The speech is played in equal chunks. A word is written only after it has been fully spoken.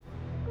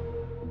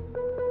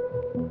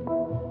Hey,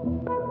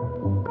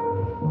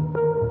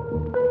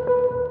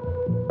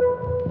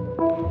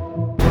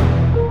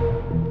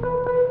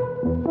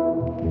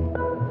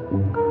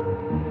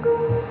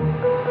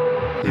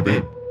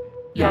 babe.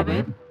 Yeah,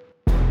 babe.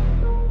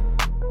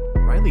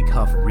 Riley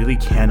Cuff really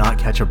cannot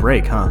catch a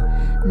break, huh?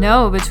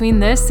 No, between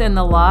this and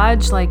the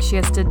lodge, like she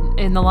had to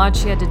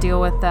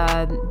deal with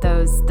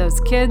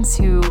those kids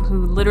who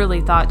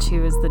literally thought she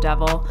was the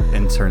devil.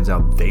 And turns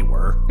out they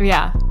were.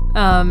 Yeah.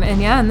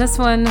 In this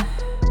one,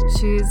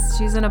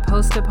 she's in a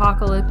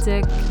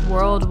post-apocalyptic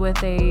world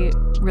with a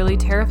really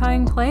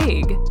terrifying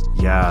plague.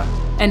 Yeah.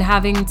 And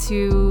having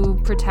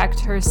to protect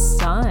her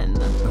son.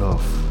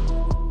 Oh.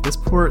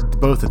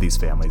 Both of these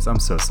families. I'm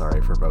so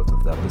sorry for both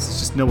of them. This is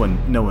just no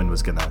one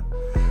was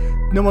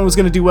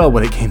gonna do well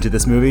when it came to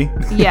this movie.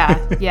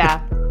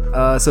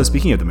 Yeah. So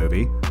speaking of the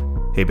movie,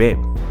 hey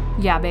babe.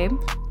 Yeah, babe.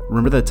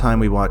 Remember the time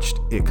we watched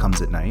It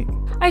Comes at Night?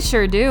 I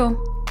sure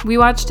do. We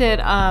watched it,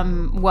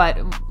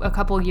 a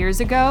couple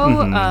years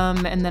ago,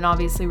 and then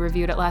obviously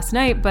reviewed it last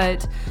night.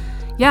 But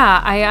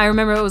yeah, I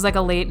remember it was like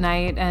a late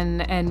night,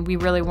 and we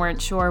really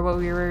weren't sure what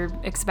we were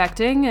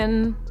expecting,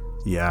 and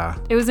yeah,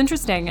 it was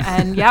interesting.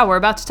 And yeah, we're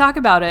about to talk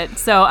about it.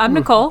 So I'm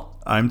Nicole.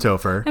 I'm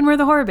Topher. And we're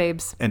the Horror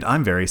Babes. And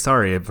I'm very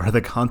sorry for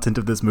the content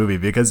of this movie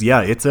because, yeah,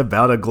 it's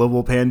about a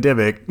global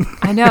pandemic.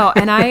 I know.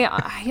 And I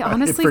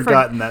honestly I'd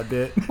forgotten that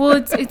bit. Well,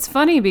 it's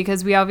funny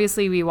because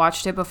we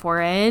watched it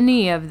before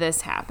any of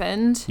this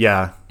happened.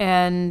 Yeah.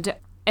 And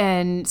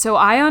so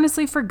I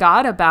honestly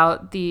forgot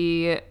about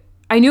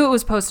I knew it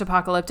was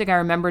post-apocalyptic. I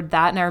remembered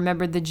that, and I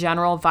remembered the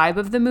general vibe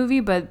of the movie.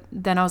 But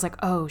then I was like,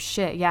 oh,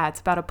 shit, yeah, it's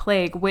about a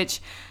plague,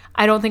 which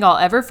I don't think I'll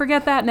ever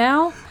forget that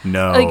now.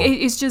 No. Like,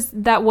 it's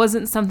just that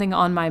wasn't something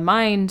on my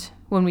mind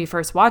when we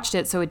first watched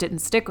it, so it didn't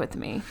stick with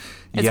me.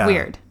 It's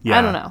weird. Yeah.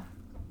 I don't know.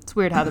 It's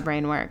weird how the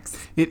brain works.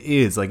 It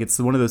is. Like, it's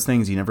one of those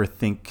things you never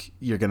think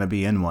you're going to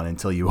be in one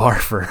until you are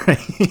for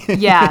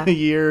a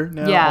year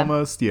now,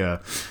 almost. Yeah.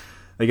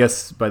 I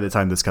guess by the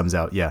time this comes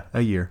out,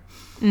 a year.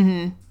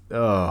 Mm-hmm.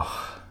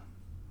 Oh.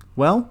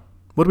 Well,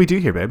 what do we do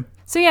here, babe?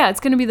 So yeah, it's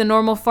going to be the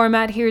normal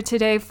format here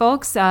today,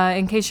 folks.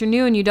 In case you're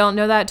new and you don't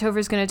know that,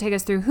 Topher's going to take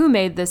us through who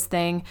made this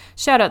thing,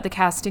 shout out the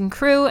cast and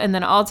crew, and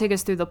then I'll take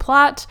us through the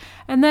plot,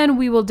 and then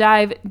we will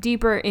dive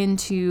deeper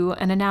into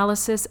an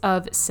analysis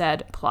of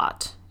said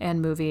plot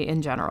and movie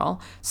in general.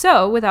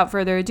 So without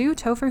further ado,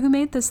 Topher, who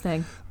made this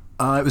thing?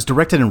 It was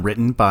directed and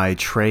written by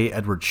Trey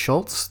Edward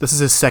Schultz. This is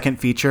his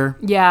second feature.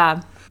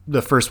 Yeah.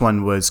 The first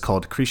one was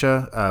called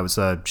Krisha. It was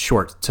a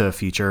short to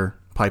feature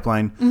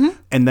pipeline. Mm-hmm.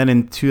 And then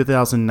in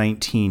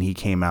 2019, he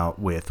came out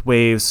with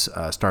Waves,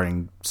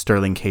 starring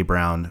Sterling K.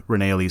 Brown,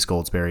 Renee Elise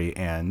Goldsberry,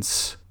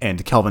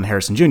 and Kelvin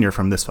Harrison Jr.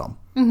 from this film.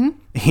 Mm-hmm.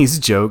 He's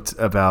joked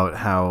about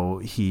how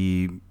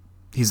he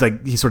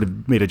sort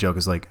of made a joke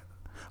as like,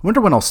 I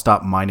wonder when I'll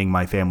stop mining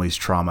my family's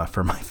trauma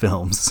for my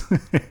films.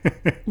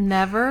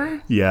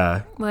 Never.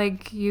 Yeah.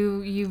 Like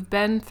you've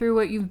been through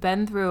what you've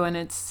been through, and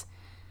it's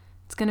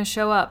going to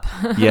show up.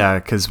 Yeah,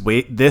 because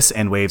this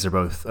and Waves are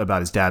both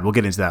about his dad. We'll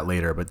get into that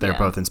later, but they're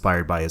both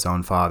inspired by his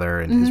own father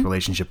and his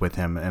relationship with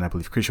him. And I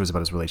believe Krisha was about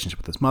his relationship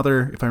with his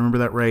mother, if I remember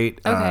that right.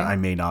 Okay. I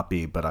may not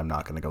be, but I'm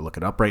not going to go look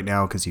it up right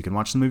now because you can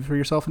watch the movie for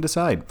yourself and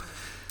decide.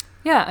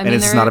 Yeah, I mean,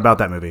 it's not about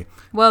that movie.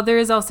 Well, there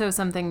is also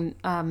something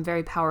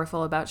very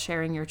powerful about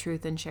sharing your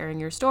truth and sharing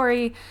your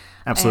story.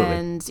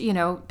 Absolutely.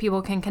 And,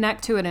 people can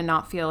connect to it and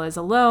not feel as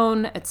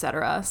alone,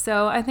 etc.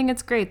 So I think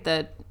it's great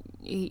that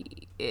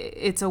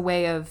it's a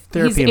way of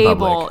therapy he's in able.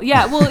 Public.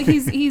 Yeah, well,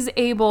 he's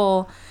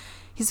able.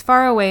 He's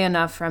far away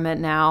enough from it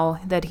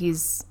now that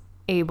he's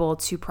able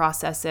to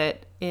process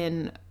it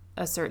in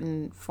a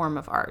certain form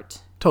of art.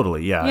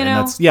 Totally, yeah. You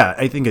know?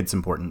 I think it's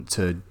important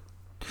to,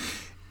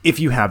 if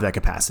you have that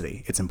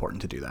capacity, it's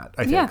important to do that.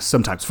 I think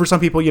sometimes for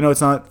some people,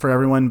 it's not for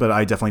everyone, but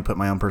I definitely put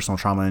my own personal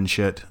trauma and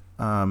shit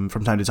from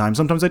time to time.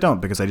 Sometimes I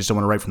don't because I just don't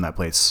want to write from that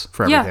place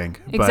for everything.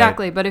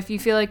 Exactly. But if you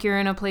feel like you're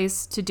in a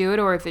place to do it,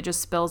 or if it just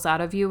spills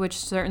out of you, which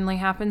certainly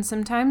happens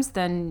sometimes,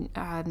 then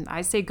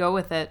I say go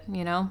with it,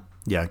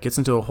 Yeah, it gets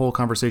into a whole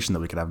conversation that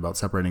we could have about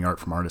separating art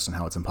from artists and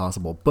how it's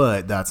impossible,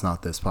 but that's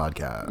not this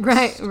podcast.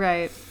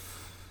 Right.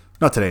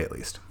 Not today, at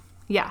least.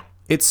 Yeah.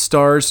 It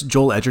stars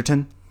Joel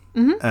Edgerton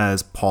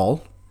as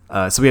Paul.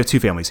 So we have two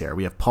families here.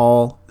 We have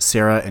Paul,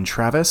 Sarah, and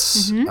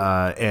Travis.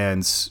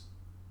 And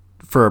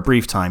for a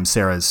brief time,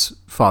 Sarah's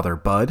father,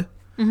 Bud.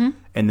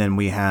 And then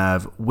we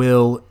have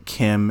Will,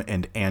 Kim,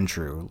 and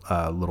Andrew,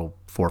 little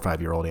 4 or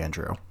 5-year-old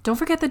Andrew. Don't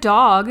forget the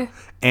dog.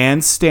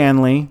 And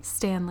Stanley.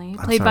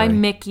 Played by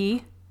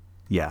Mickey.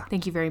 Yeah.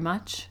 Thank you very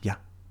much. Yeah.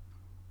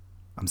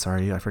 I'm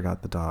sorry, I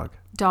forgot the dog.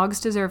 Dogs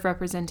deserve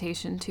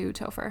representation too,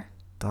 Topher.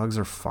 Dogs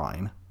are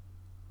fine.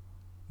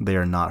 They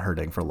are not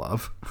hurting for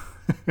love.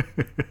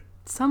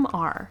 Some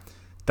are.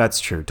 That's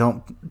true.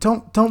 Don't.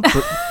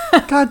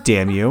 God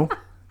damn you.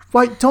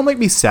 Why? Don't make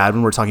me sad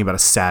when we're talking about a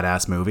sad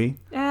ass movie.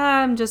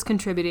 I'm just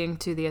contributing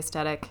to the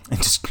aesthetic.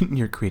 And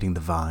you're creating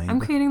the vibe. I'm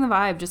creating the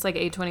vibe, just like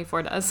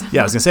A24 does.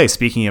 Yeah, I was gonna say.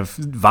 Speaking of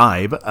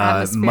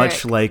vibe,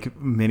 much like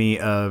many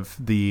of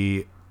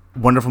the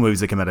wonderful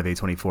movies that come out of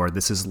A24,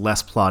 this is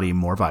less plotty,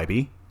 more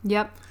vibey.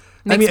 Yep.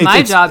 Makes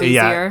my job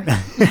yeah.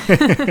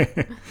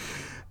 easier.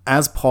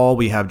 As Paul,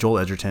 we have Joel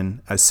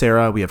Edgerton. As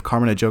Sarah, we have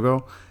Carmen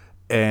Ejogo.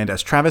 And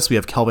as Travis, we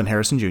have Kelvin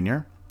Harrison Jr.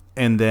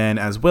 And then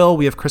as Will,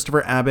 we have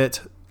Christopher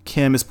Abbott.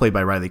 Kim is played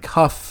by Riley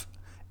Cuff.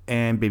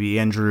 And baby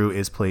Andrew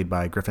is played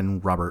by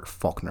Griffin Robert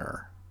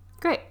Faulkner.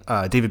 Great.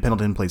 David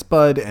Pendleton plays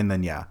Bud. And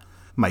then, yeah,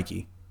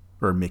 Mikey,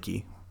 or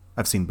Mickey,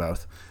 I've seen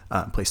both,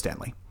 plays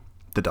Stanley,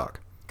 the dog.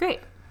 Great.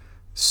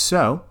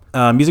 So,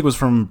 music was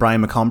from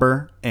Brian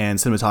McComber and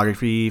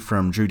cinematography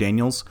from Drew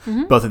Daniels.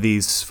 Mm-hmm. Both of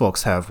these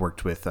folks have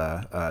worked with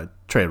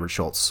Trey Edward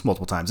Schultz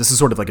multiple times. This is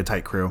sort of like a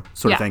tight crew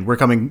sort of thing.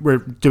 We're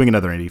doing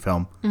another indie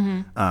film,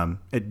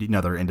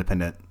 another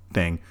independent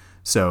thing.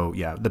 So,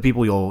 yeah, the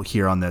people you'll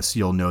hear on this,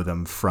 you'll know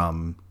them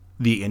from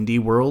the indie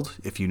world,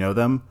 if you know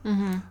them,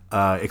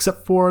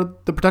 except for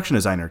the production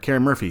designer,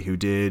 Karen Murphy, who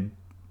did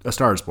A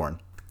Star is Born.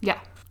 Yeah.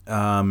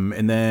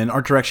 And then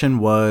art direction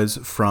was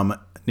from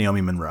Naomi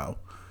Monroe.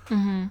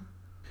 Mm-hmm.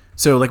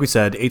 So, like we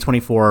said,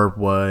 A24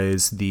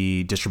 was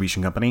the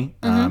distribution company.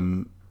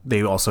 Mm-hmm.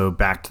 They also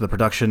backed the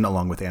production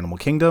along with Animal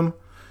Kingdom.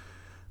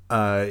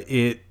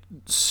 It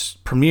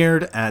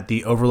premiered at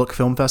the Overlook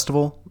Film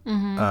Festival.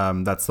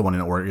 Mm-hmm. That's the one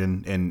in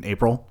Oregon in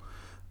April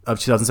of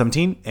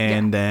 2017.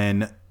 And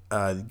then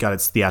got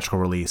its theatrical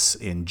release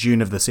in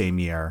June of the same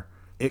year.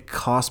 It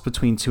cost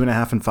between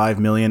 $2.5 and $5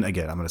 million.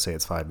 Again, I'm going to say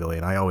it's $5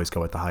 billion. I always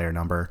go with the higher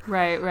number.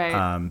 Right.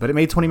 But it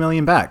made $20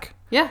 million back.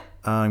 Yeah.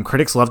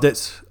 Critics loved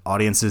it.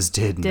 Audiences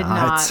did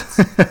not.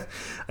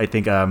 I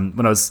think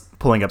when I was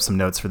pulling up some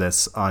notes for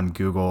this on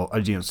Google,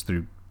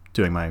 through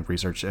doing my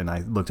research, and I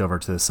looked over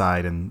to the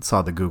side and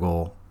saw the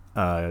Google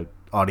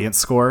audience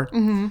score.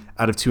 Mm-hmm.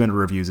 Out of 200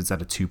 reviews, it's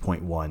at a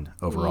 2.1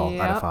 overall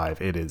out of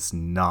 5. It is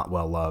not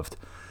well loved.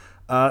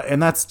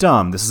 And that's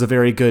dumb. This is a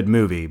very good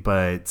movie,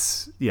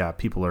 but yeah,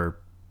 people are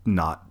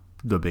not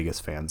the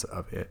biggest fans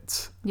of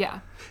it.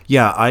 Yeah.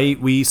 Yeah,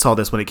 we saw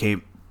this when it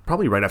came,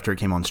 probably right after it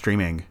came on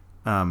streaming.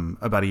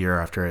 About a year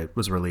after it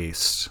was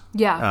released.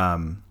 Yeah.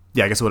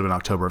 I guess it would have been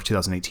October of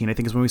 2018, I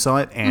think is when we saw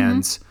it.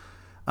 And,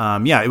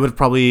 it would have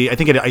probably, I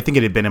think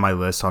it had been in my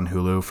list on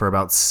Hulu for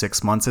about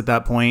 6 months at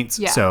that point.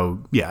 Yeah.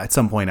 So yeah, at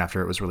some point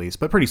after it was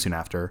released, but pretty soon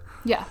after.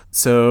 Yeah.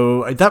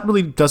 So that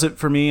really does it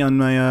for me on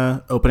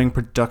my, opening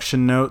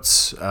production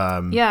notes.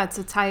 It's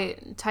a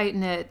tight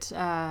knit,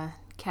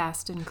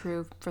 cast and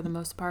crew for the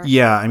most part.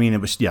 Yeah, I mean,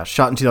 it was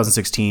shot in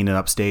 2016 in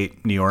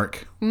upstate New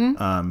York.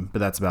 Mm-hmm. But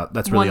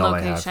that's really all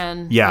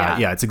location. I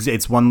have.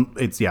 It's one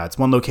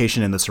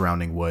location in the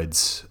surrounding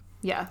woods.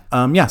 Yeah.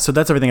 So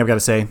that's everything I've got to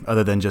say,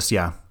 other than just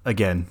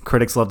again,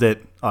 critics loved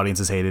it,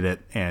 audiences hated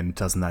it, and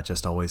doesn't that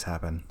just always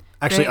happen?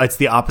 Actually, It's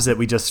the opposite.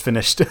 We just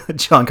finished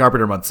John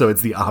Carpenter month, so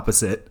it's the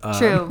opposite.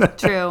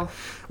 True.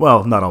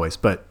 Well, not always,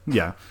 but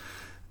yeah.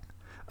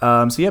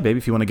 Baby,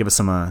 if you want to give us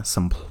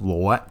some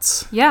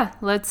plots. Yeah,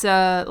 let's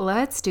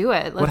do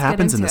it. What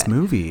happens in this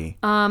movie?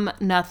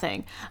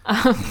 Nothing.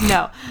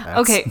 No.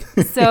 Okay.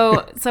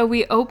 So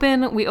we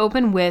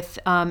open with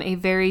a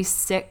very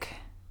sick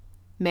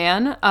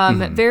man.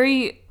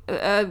 Very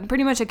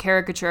pretty much a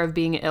caricature of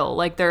being ill.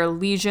 Like there are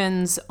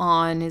lesions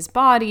on his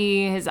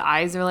body. His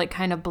eyes are like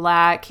kind of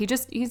black.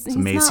 He's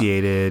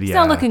emaciated. He's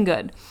not looking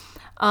good.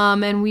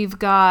 And we've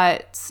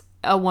got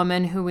a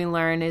woman who we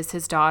learn is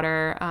his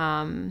daughter,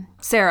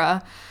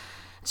 Sarah.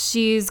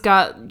 She's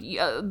got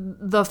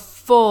the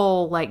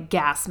full like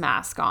gas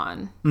mask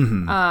on.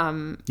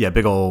 Mm-hmm.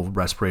 Big old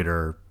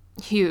respirator.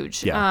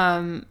 Huge.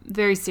 Yeah.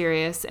 Very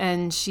serious.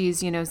 And she's,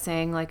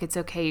 saying like, it's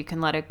okay, you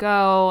can let it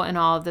go and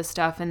all of this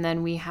stuff. And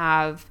then we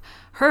have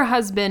her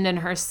husband and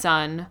her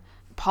son,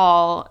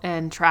 Paul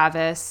and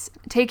Travis,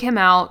 take him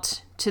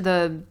out to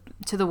the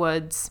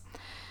woods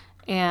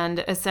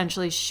and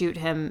essentially shoot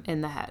him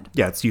in the head.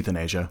 Yeah, it's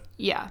euthanasia.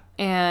 Yeah,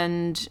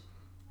 and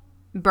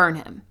burn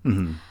him.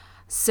 Mm-hmm.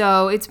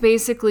 So it's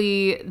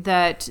basically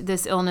that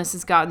this illness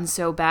has gotten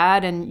so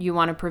bad and you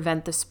want to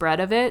prevent the spread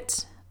of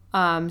it.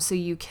 So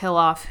you kill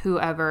off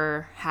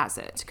whoever has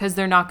it because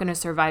they're not going to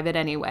survive it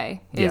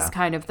anyway is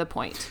kind of the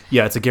point.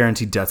 Yeah, it's a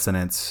guaranteed death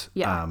sentence.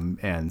 Yeah.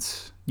 And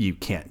you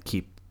can't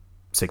keep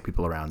sick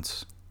people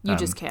around. You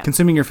just can't.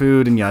 Consuming your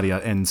food and yada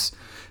yada and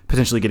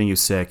potentially getting you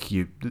sick.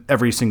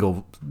 Every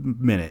single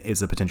minute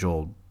is a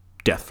potential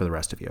death for the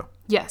rest of you.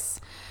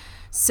 Yes.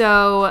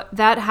 So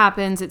that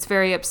happens. It's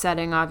very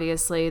upsetting,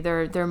 obviously.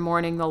 They're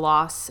mourning the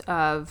loss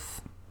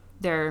of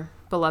their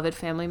beloved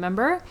family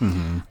member.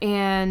 Mm-hmm.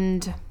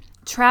 And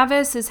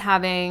Travis is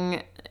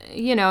having,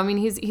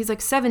 he's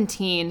like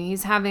 17.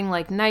 He's having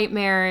like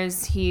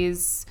nightmares.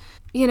 This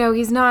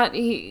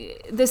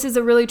is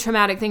a really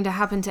traumatic thing to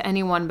happen to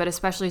anyone, but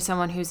especially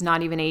someone who's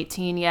not even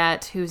 18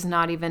 yet, who's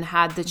not even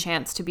had the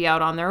chance to be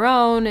out on their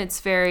own. It's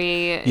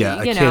very,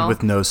 a kid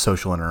with no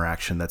social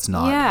interaction that's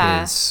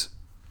not his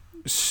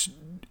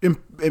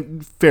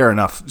fair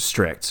enough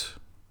strict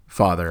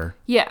father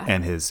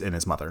and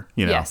his mother,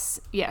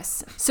 Yes.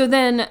 So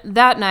then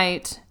that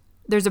night,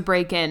 there's a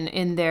break-in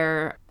in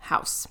their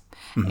house.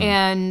 Mm-hmm.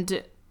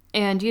 And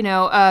And,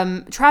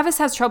 Travis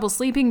has trouble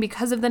sleeping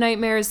because of the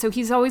nightmares, so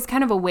he's always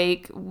kind of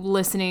awake,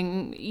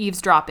 listening,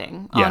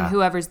 eavesdropping on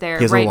whoever's there.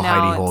 He has right a little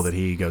now, hidey hole that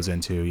he goes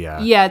into,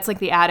 Yeah, it's like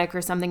the attic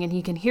or something, and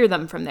he can hear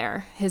them from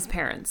there, his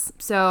parents.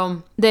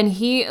 So then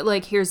he,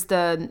 hears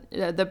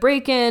the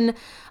break-in.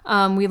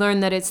 We learn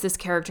that it's this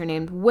character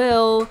named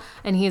Will,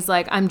 and he's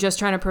like, I'm just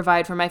trying to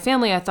provide for my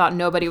family. I thought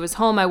nobody was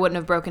home. I wouldn't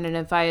have broken in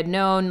if I had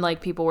known,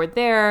 people were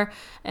there.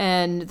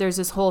 And there's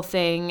this whole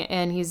thing,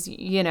 and he's,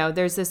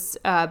 there's this...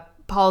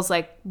 Paul's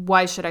like,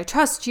 why should I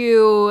trust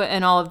you?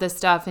 And all of this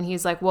stuff. And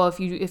he's like, well,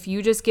 if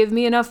you just give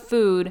me enough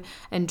food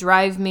and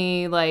drive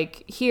me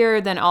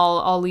here, then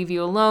I'll leave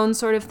you alone,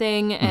 sort of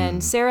thing.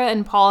 And Sarah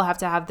and Paul have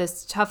to have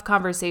this tough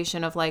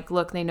conversation of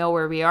look, they know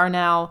where we are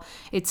now.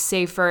 It's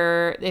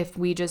safer if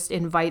we just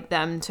invite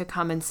them to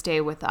come and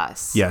stay with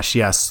us. Yeah. She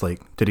asks,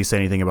 did he say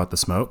anything about the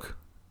smoke?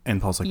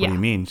 And Paul's like, what do you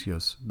mean? She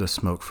goes, the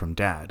smoke from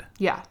Dad.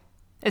 Yeah.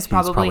 It's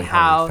probably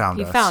how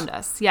he found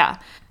us. Yeah.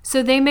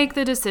 So they make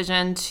the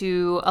decision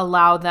to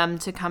allow them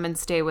to come and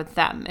stay with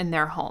them in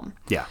their home.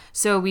 Yeah.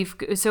 So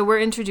we're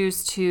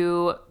introduced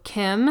to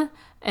Kim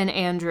and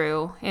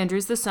Andrew.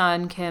 Andrew's the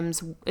son.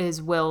 Kim's is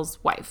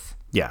Will's wife.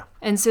 Yeah.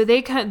 And so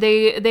they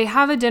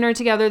have a dinner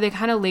together. They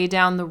kind of lay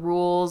down the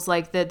rules,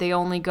 that they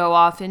only go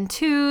off in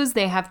twos.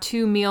 They have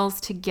 2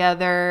 meals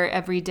together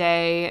every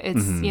day.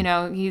 It's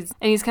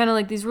he's kind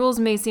of these rules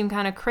may seem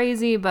kind of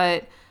crazy,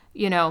 but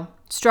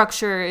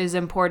structure is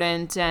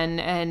important,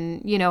 and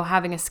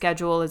having a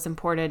schedule is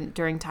important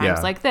during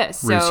times like this.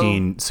 So,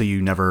 routine. So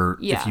you never,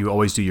 if you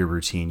always do your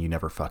routine, you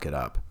never fuck it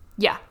up.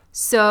 Yeah.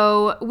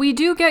 So we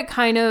do get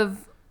kind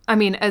of,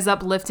 as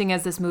uplifting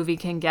as this movie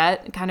can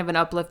get, kind of an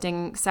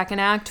uplifting second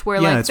act where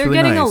they're really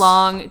getting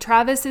along.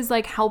 Travis is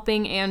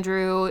helping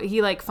Andrew.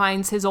 He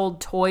finds his old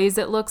toys,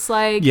 it looks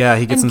like. Yeah,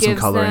 he gets him some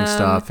coloring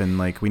stuff, and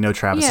we know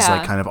Travis is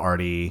kind of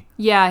arty.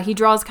 Yeah, he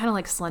draws kind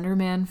of Slender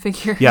Man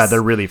figures. Yeah,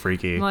 they're really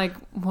freaky.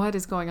 What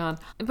is going on?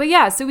 But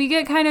yeah, so we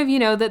get kind of,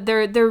 that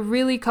they're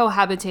really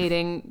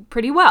cohabitating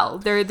pretty well.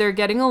 They're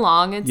getting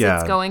along. It's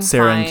going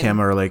Sarah fine. And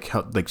Kim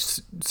are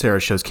Sarah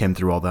shows Kim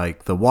through all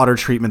the water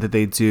treatment that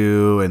they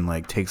do, and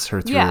takes her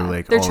through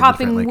they're all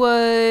chopping different,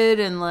 wood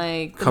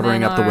and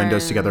covering up the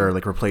windows together,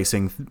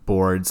 replacing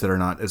boards that are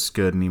not as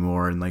good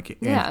anymore, and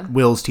and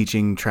Will's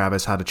teaching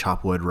Travis how to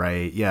chop wood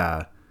right.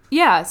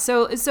 Yeah,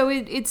 so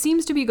it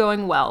seems to be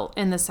going well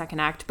in the second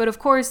act, but of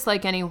course,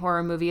 like any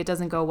horror movie, it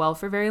doesn't go well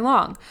for very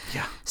long.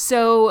 Yeah.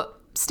 So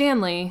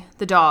Stanley,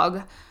 the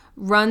dog,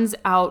 runs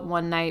out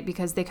one night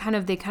because they kind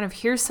of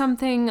hear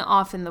something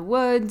off in the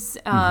woods,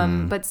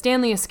 but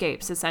Stanley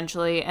escapes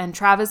essentially, and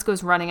Travis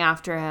goes running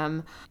after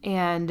him,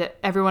 and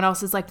everyone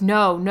else is like,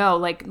 no,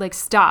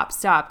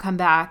 stop, come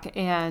back,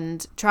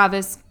 and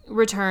Travis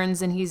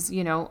returns, and he's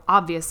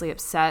obviously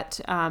upset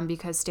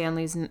because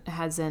Stanley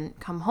hasn't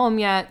come home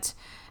yet.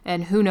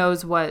 And who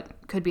knows what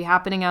could be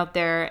happening out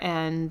there.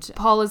 And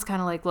Paul is kind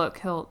of like, look,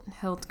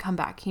 he'll come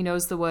back. He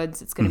knows the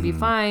woods. It's going to be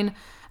fine.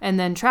 And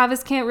then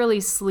Travis can't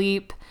really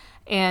sleep.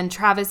 And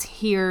Travis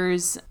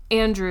hears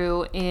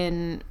Andrew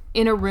in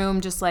a room,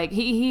 just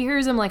he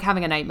hears him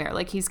having a nightmare.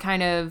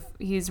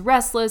 He's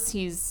restless.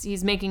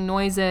 He's making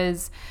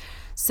noises.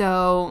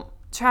 So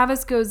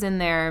Travis goes in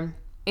there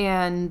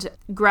and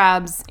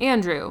grabs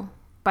Andrew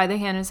by the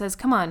hand and says,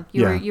 come on,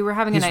 you were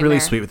having a nightmare. He's really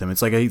sweet with him.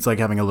 It's he's like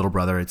having a little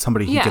brother. It's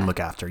somebody he can look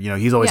after.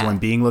 He's always the one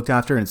being looked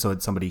after, and so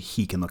it's somebody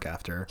he can look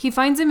after. He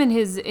finds him in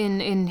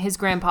his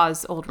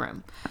grandpa's old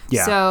room.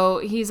 Yeah.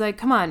 So he's like,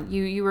 come on,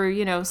 you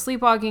were,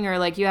 sleepwalking,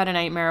 or you had a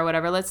nightmare or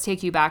whatever. Let's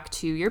take you back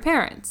to your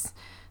parents.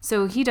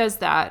 So he does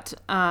that.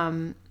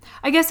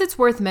 I guess it's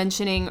worth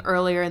mentioning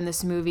earlier in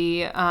this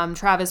movie,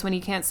 Travis, when he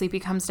can't sleep, he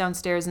comes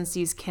downstairs and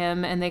sees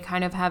Kim, and they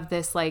kind of have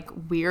this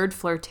weird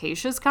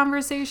flirtatious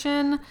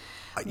conversation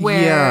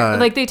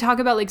where they talk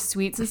about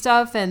sweets and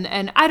stuff,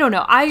 and I don't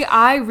know,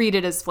 I read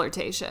it as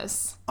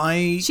flirtatious.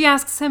 She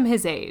asks him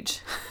his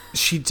age.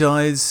 She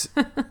does.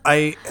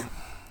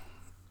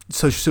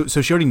 So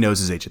she already knows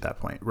his age at that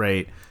point,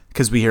 right?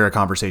 Because we hear a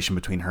conversation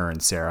between her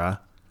and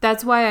Sarah.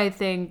 That's why I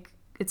think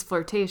it's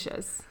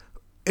flirtatious.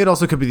 It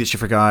also could be that she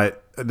forgot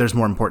there's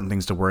more important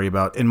things to worry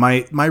about. And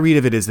my read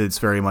of it is that it's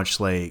very much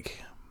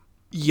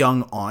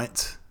young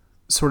aunt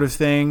sort of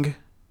thing.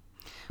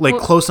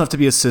 Close enough to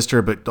be a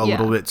sister, but a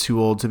little bit too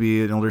old to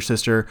be an older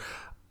sister.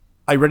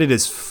 I read it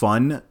as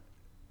fun,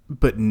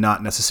 but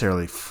not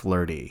necessarily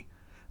flirty.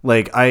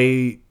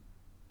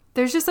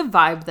 There's just a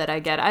vibe that I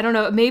get. I don't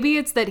know. Maybe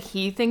it's that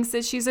he thinks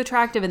that she's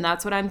attractive, and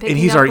that's what I'm picking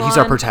up on. And he's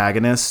our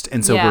protagonist,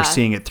 and so we're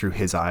seeing it through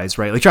his eyes,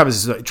 right?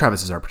 Travis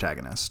is our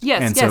protagonist.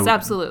 Yes,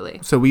 absolutely.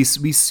 So we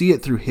see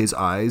it through his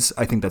eyes.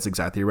 I think that's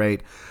exactly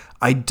right.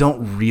 I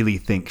don't really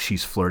think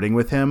she's flirting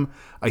with him.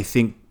 I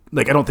think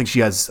I don't think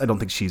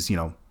she's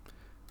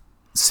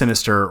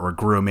sinister or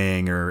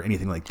grooming or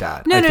anything like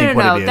that. No.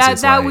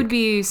 That would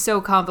be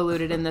so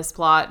convoluted in this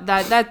plot.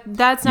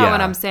 That's not what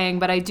I'm saying,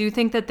 but I do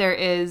think that there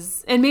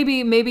is, and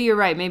maybe you're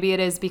right. Maybe it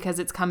is because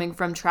it's coming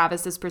from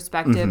Travis's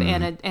perspective,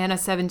 and a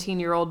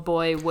 17-year-old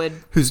boy would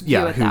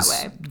view it that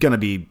way. Gonna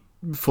be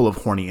full of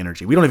horny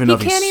energy. We don't even know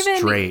if can't he's even-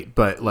 straight,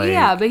 but like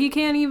Yeah, but he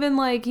can't even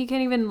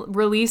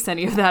release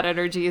any of that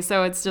energy.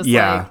 So it's just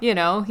Yeah.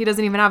 like, he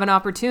doesn't even have an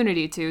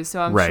opportunity to.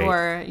 So I'm Right.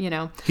 sure,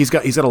 he's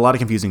got a lot of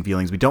confusing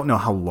feelings. We don't know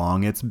how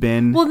long it's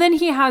been. Well, then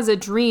he has a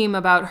dream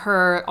about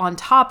her on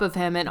top of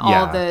him, and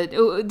all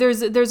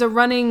there's a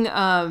running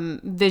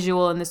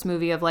visual in this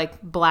movie of like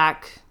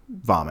black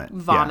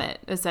vomit,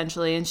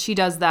 essentially, and she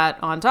does that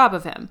on top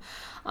of him.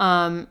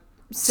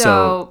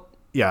 So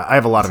yeah, I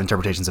have a lot of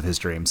interpretations of his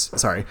dreams.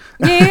 Sorry.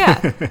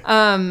 Yeah.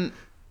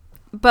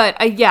 But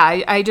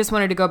I just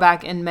wanted to go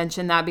back and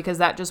mention that because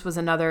that just was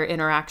another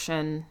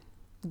interaction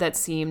that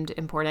seemed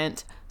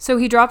important. So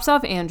he drops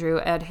off Andrew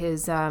at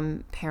his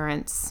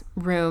parents'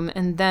 room,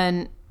 and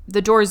then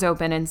the doors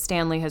open and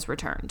Stanley has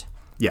returned.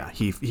 Yeah,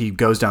 he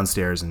goes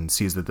downstairs and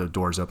sees that the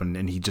door's open,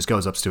 and he just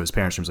goes up to his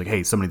parents' room. He's like,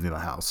 "Hey, somebody's in the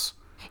house."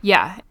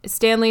 Yeah,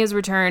 Stanley has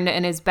returned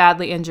and is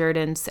badly injured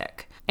and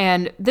sick.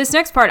 And this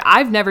next part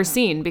I've never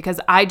seen because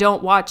I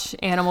don't watch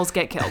animals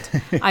get killed.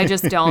 I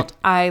just don't.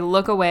 I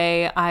look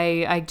away.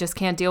 I just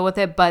can't deal with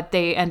it. But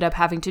they end up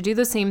having to do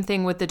the same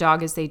thing with the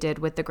dog as they did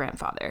with the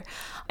grandfather.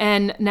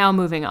 And now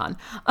moving on,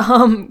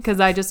 because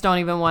I just don't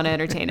even want to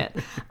entertain it.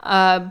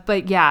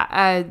 But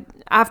yeah,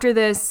 after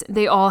this,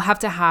 they all have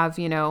to have,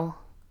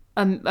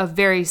 a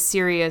very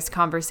serious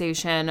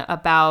conversation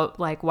about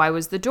like, why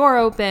was the door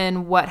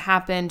open? What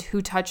happened?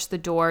 Who touched the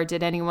door?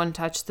 Did anyone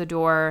touch the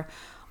door?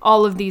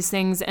 All of these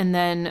things, and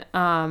then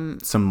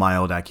some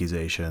mild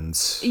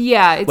accusations.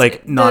 Yeah, it's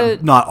like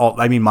not all.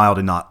 I mean, mild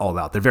and not all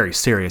out. They're very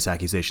serious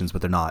accusations, but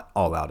they're not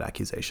all out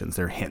accusations.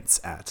 They're hints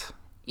at.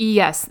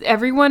 Yes,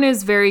 everyone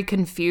is very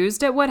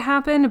confused at what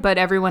happened, but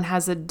everyone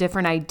has a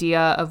different idea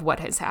of what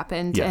has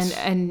happened, yes.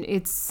 and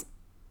it's.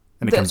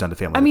 And it comes down to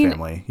family to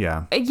family,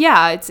 yeah.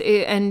 Yeah,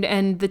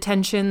 and the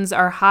tensions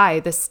are high.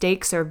 The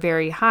stakes are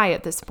very high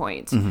at this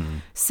point. Mm-hmm.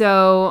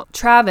 So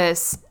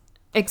Travis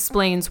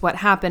explains what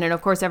happened, and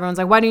of course everyone's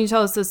like, why didn't you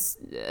tell us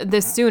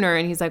this sooner?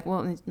 And he's like,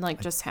 well, it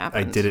like just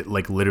happened. I did it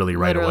like literally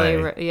right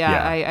away.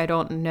 Yeah. I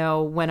don't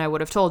know when I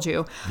would have told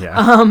you.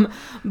 Yeah.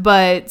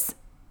 But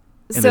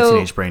and the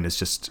teenage brain is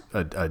just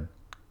a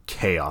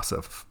chaos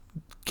of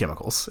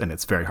chemicals, and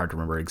it's very hard to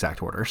remember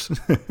exact orders.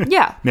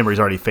 Yeah. Memory's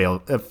already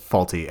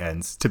faulty,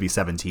 and to be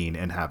 17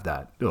 and have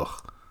that,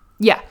 ugh.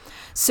 Yeah.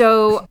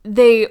 So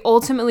they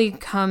ultimately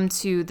come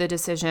to the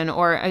decision,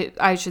 or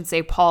I should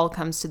say Paul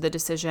comes to the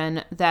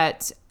decision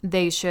that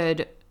they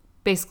should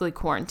basically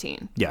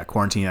quarantine. Yeah,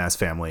 quarantine as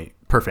family,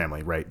 per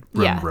family, right?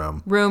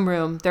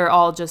 Room. They're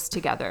all just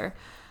together.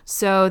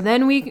 So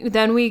then we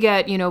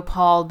get,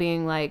 Paul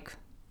being like,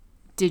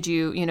 did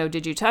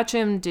you touch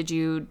him?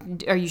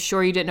 Are you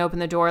sure you didn't open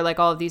the door? Like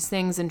all of these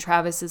things. And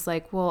Travis is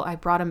like, well, I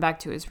brought him back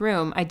to his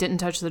room. I didn't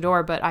touch the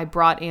door, but I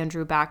brought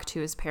Andrew back to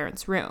his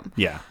parents' room.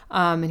 Yeah.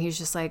 And he's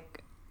just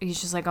like,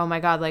 oh my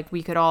God, like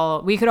we could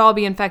all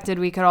be infected.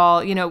 We could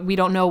all, we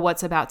don't know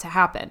what's about to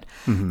happen.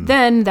 Mm-hmm.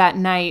 Then that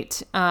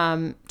night,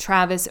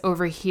 Travis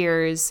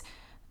overhears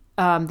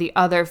the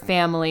other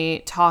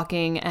family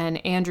talking,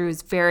 and Andrew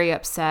is very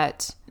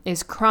upset,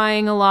 is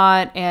crying a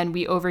lot, and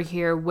we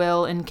overhear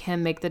Will and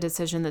Kim make the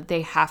decision that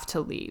they have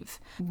to leave.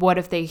 What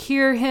if they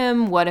hear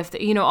him? What if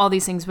all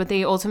these things, but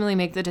they ultimately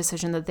make the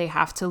decision that they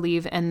have to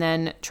leave. And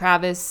then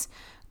Travis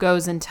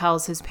goes and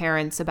tells his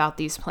parents about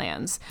these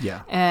plans.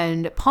 Yeah.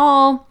 And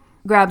Paul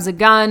grabs a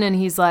gun and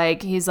he's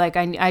like,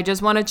 I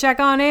just want to check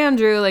on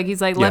Andrew. Like, he's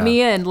like, let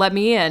me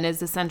in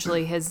is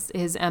essentially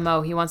his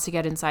MO. He wants to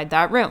get inside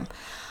that room.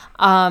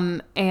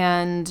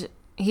 And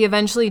he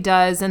eventually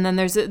does, and then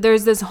there's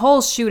this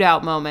whole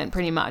shootout moment,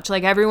 pretty much.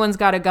 Like everyone's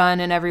got a gun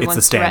and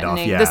everyone's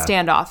threatening. The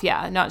standoff,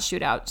 yeah, not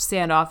shootout.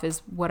 Standoff is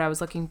what I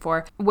was looking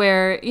for.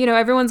 Where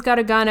everyone's got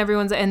a gun,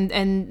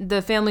 and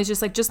the family's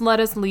just like, just let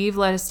us leave,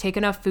 let us take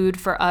enough food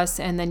for us,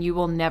 and then you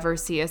will never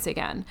see us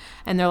again.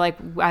 And they're like,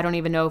 I don't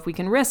even know if we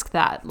can risk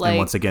that. Like, and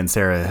once again,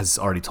 Sarah has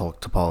already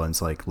talked to Paul, and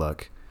it's like,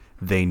 look,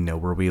 they know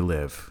where we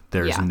live.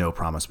 There's no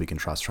promise we can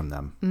trust from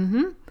them.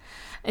 Mm-hmm.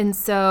 And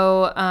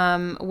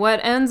so what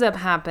ends up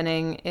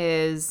happening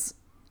is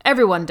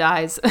everyone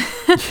dies.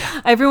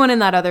 Everyone in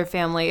that other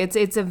family.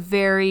 It's a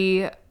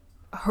very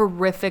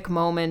horrific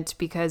moment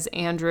because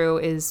Andrew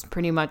is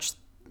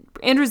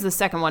Andrew's the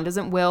second one.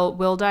 Doesn't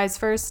Will dies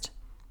first?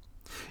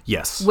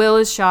 Yes. Will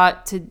is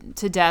shot to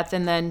death,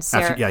 and then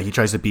Sarah... he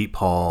tries to beat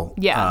Paul.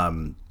 Yeah.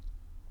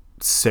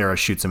 Sarah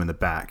shoots him in the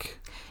back.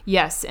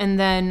 Yes, and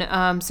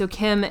then so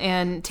Kim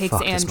takes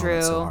Andrew.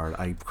 This so hard.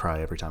 I cry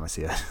every time I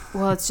see it.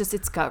 Well,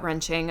 it's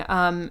gut-wrenching.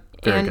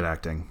 Very good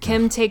acting.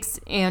 Kim takes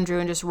Andrew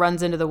and just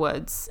runs into the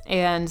woods,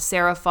 and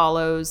Sarah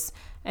follows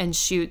and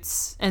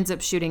ends up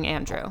shooting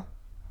Andrew.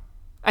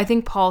 I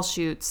think Paul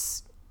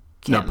shoots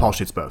Kim. No, Paul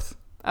shoots both.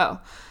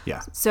 Oh.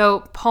 Yeah.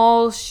 So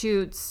Paul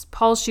shoots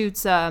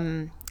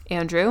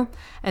Andrew,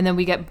 and then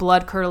we get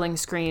blood-curdling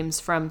screams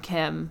from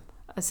Kim,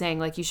 saying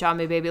like, you shot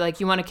me, baby, like,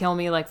 you want to kill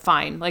me, like,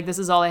 fine, like, this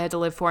is all I had to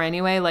live for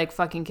anyway, like,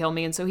 fucking kill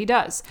me. And so he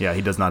does. Yeah,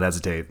 he does not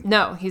hesitate.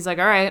 No, he's like,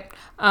 all right.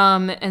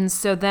 And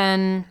so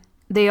then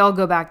they all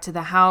go back to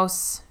the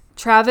house.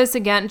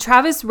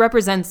 Travis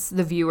represents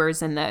the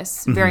viewers in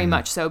this very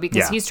much so,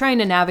 because he's trying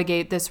to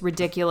navigate this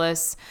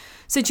ridiculous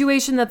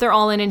situation that they're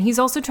all in, and he's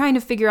also trying to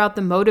figure out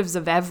the motives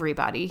of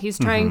everybody. He's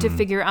trying to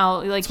figure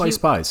out, like, That's why he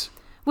spies.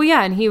 Well,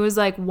 yeah, and he was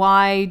like,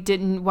 why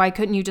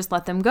couldn't you just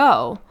let them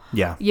go?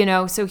 Yeah. You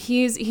know, so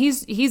he's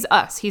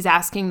us. He's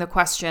asking the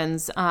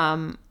questions,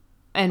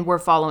 and we're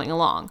following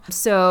along.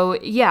 So,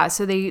 yeah,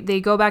 so they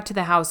go back to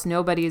the house.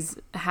 Nobody's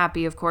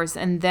happy, of course.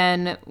 And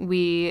then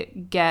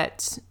we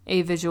get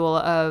a visual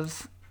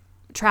of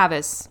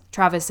Travis.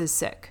 Travis is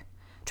sick.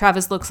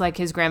 Travis looks like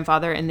his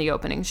grandfather in the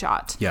opening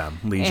shot. Yeah,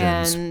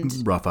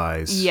 lesions, rough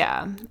eyes.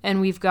 Yeah, and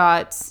we've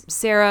got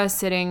Sarah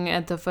sitting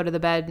at the foot of the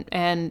bed,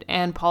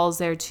 and Paul's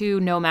there too.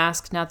 No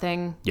mask,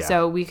 nothing. Yeah.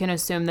 So we can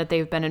assume that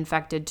they've been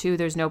infected too.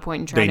 There's no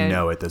point in trying to... They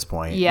know at this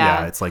point.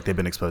 Yeah. It's like they've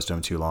been exposed to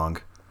him too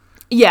long.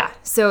 Yeah,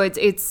 so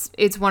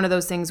it's one of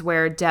those things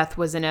where death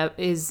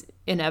is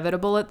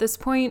inevitable at this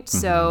point.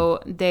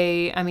 So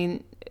the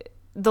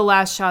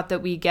last shot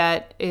that we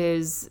get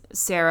is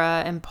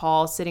Sarah and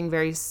Paul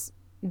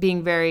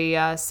being very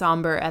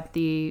somber at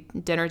the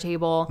dinner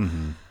table.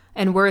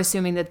 And we're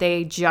assuming that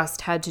they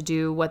just had to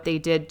do what they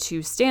did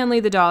to Stanley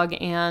the dog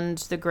and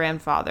the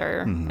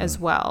grandfather as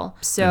well.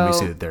 So And we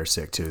see that they're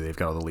sick too. They've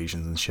got all the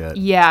lesions and shit.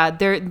 yeah,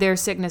 their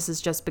sickness has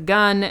just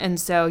begun. And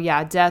so,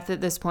 yeah, death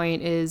at this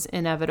point is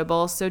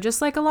inevitable. So just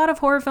like a lot of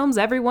horror films,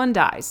 everyone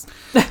dies.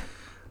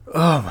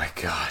 Oh my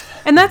God.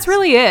 And that's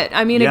really it.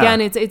 I mean, Yeah. again,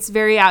 it's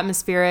very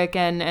atmospheric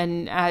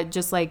and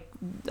just like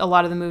a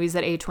lot of the movies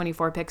that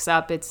A24 picks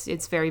up,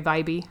 it's very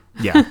vibey.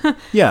 Yeah.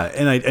 Yeah.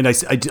 And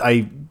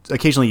I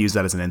occasionally use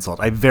that as an insult.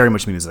 I very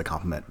much mean it as a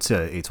compliment to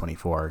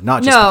A24,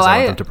 not just because I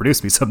want them to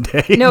produce me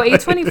someday. No,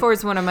 A24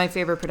 is one of my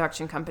favorite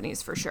production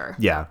companies for sure.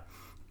 Yeah.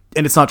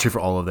 And it's not true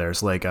for all of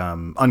theirs. Like,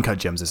 Uncut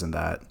Gems isn't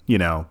that, you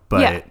know,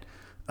 but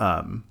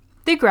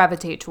they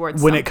gravitate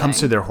towards when something. it comes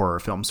to their horror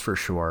films, for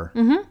sure.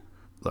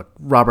 Look,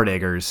 Robert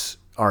Eggers,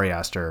 Ari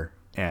Aster,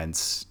 and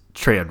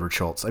Trey Edward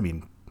Schultz. I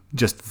mean,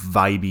 just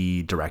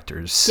vibey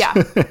directors. Yeah.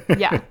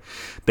 Yeah.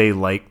 They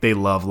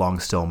love long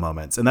still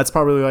moments, and that's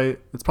probably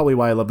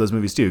why I love those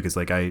movies too. Because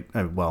like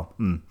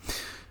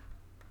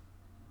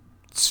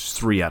it's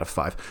 3 out of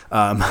 5.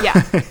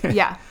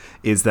 Yeah.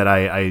 Is that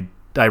I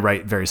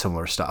write very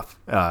similar stuff.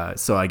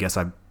 So I guess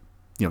I'm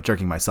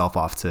jerking myself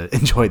off to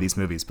enjoy these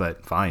movies,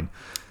 but fine.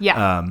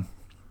 Yeah.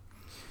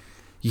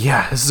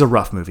 Yeah, this is a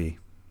rough movie.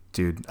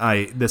 Dude,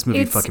 this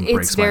movie fucking breaks my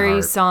heart. It's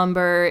very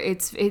somber.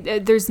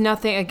 There's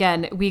nothing.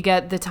 Again, we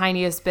get the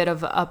tiniest bit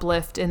of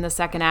uplift in the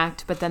second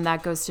act, but then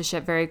that goes to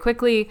shit very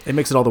quickly. It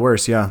makes it all the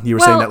worse. Yeah, you were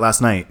saying that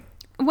last night.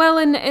 Well,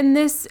 in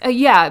this,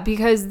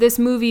 because this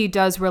movie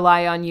does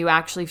rely on you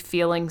actually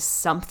feeling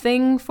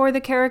something for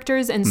the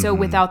characters, and so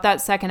without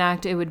that second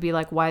act, it would be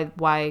like,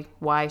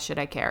 why should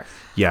I care?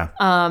 Yeah.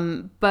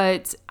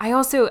 But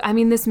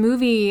this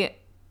movie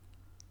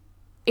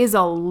is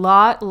a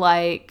lot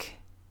like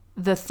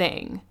The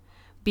Thing.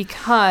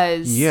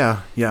 Because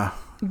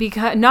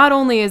not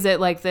only is it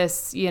like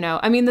this,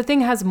 The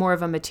Thing has more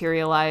of a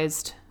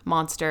materialized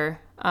monster,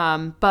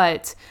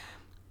 but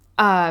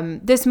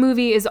this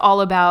movie is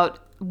all about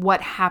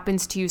what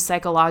happens to you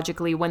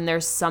psychologically when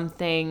there's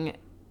something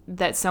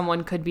that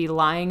someone could be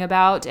lying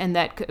about, and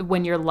that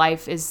when your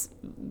life is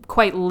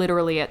quite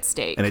literally at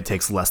stake. And it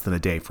takes less than a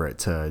day for it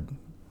to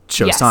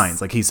show signs.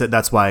 Like he said,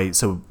 that's why.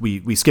 So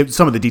we skipped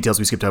some of the details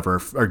we skipped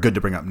over are good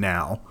to bring up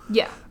now.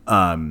 Yeah.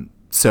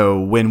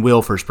 So when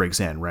Will first breaks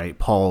in, right,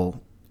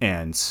 Paul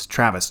and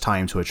Travis tie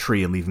him to a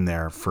tree and leave him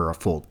there for a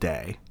full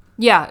day.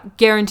 Yeah,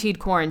 guaranteed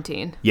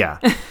quarantine. Yeah,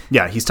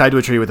 yeah, he's tied to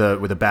a tree with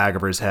a bag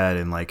over his head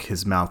and like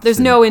his mouth.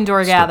 There's no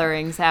indoor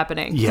gatherings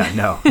happening. Yeah,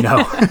 no.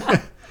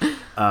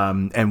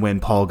 And when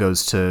Paul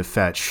goes to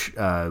fetch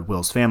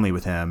Will's family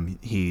with him,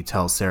 he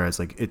tells Sarah, "It's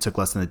like it took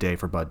less than a day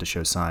for Bud to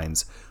show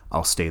signs.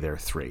 I'll stay there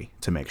 3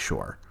 to make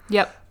sure."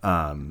 Yep.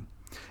 And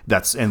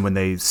when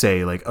they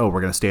say like, "Oh,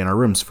 we're gonna stay in our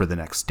rooms for the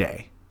next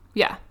day."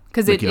 Yeah,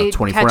 because it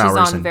 24 catches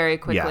hours on very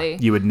quickly. Yeah,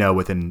 you would know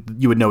within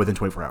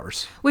 24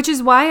 hours. Which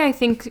is why I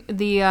think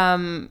the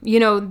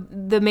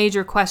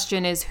major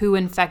question is who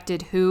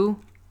infected who.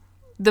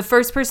 The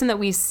first person that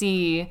we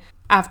see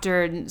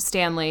after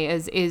Stanley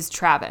is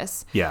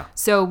Travis. Yeah.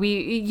 So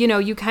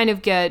you kind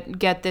of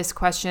get this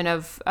question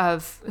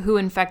of who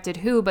infected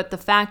who, but the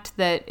fact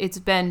that it's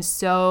been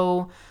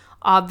so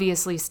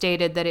obviously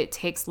stated that it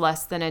takes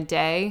less than a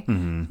day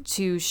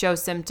to show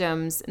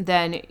symptoms,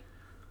 then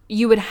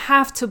you would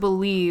have to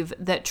believe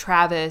that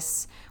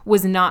Travis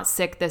was not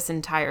sick this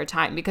entire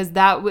time, because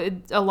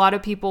a lot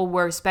of people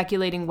were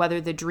speculating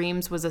whether the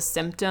dreams was a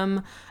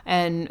symptom,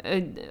 and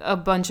a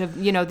bunch of,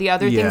 the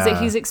other things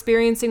that he's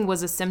experiencing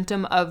was a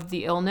symptom of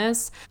the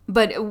illness.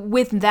 But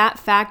with that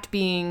fact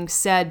being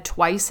said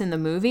twice in the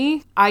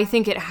movie, I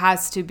think it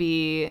has to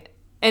be...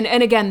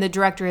 And again, the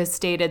director has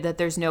stated that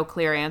there's no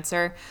clear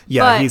answer.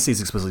 Yeah, he's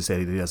explicitly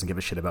stated that he doesn't give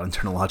a shit about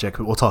internal logic,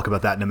 but we'll talk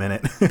about that in a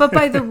minute. But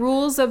by the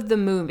rules of the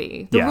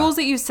movie, the rules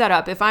that you set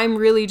up, if I'm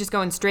really just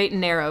going straight and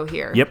narrow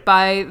here,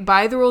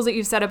 by the rules that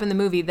you've set up in the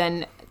movie,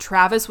 then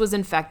Travis was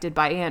infected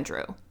by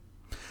Andrew.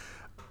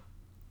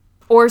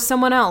 or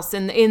someone else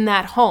in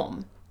that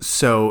home.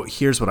 So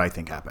here's what I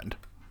think happened.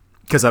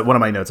 Because one of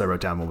my notes I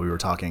wrote down when we were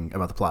talking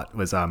about the plot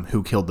was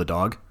who killed the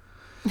dog.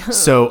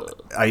 So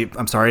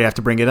I'm sorry I have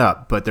to bring it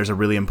up, but there's a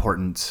really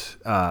important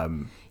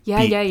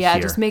Yeah.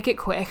 here. Just make it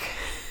quick.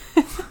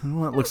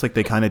 Well, it looks like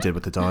they kind of did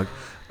with the dog.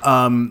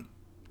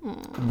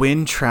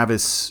 When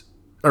Travis,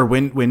 or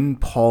when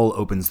Paul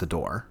opens the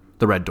door,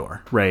 the red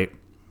door, right?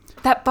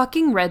 That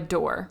fucking red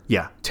door.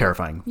 Yeah,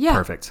 terrifying. Yeah.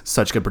 Perfect.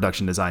 Such good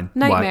production design.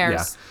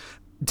 Nightmares.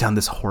 Down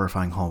this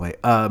horrifying hallway.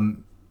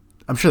 I'm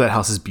sure that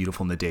house is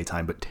beautiful in the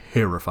daytime, but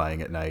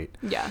terrifying at night.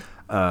 Yeah.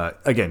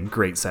 Again,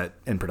 great set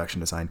and production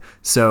design.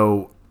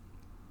 So,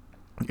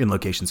 in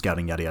location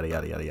scouting, yada, yada,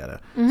 yada, yada,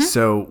 yada. Mm-hmm.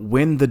 So,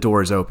 when the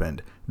door is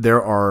opened,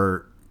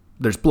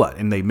 there's blood,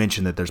 and they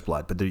mention that there's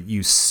blood, but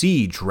you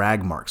see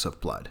drag marks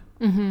of blood,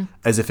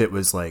 as if it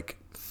was like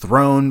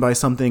thrown by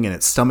something, and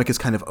its stomach is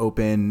kind of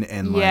open,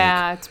 and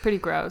yeah, it's pretty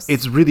gross.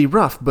 It's really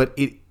rough, but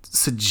it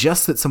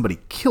suggests that somebody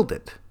killed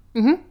it,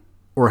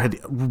 or had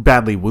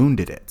badly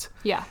wounded it.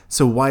 Yeah.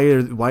 So why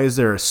is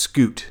there a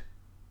scoot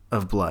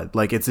of blood?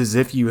 Like, it's as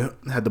if you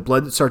had the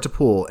blood start to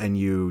pool, and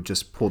you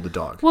just pulled the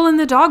dog. Well, and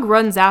the dog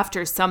runs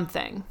after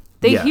something.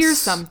 They Yes. hear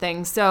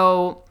something,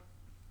 so...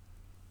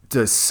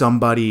 Does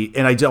somebody,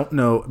 and I don't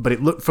know, but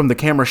it looked from the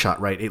camera shot,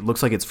 right? It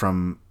looks like it's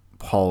from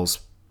Paul's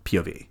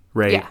POV,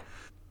 right? Yeah.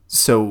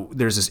 So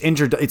there's this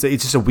injured. It's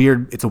just a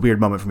weird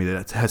moment for me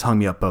that has hung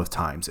me up both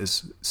times.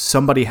 Is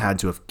somebody had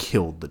to have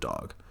killed the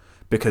dog,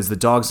 because the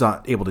dog's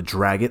not able to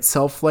drag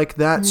itself like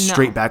that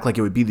straight back, like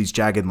it would be these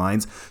jagged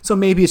lines. So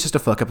maybe it's just a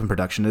fuck up in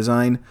production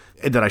design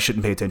that I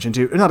shouldn't pay attention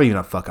to. Or not even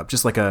a fuck up,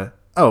 just like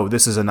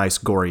this is a nice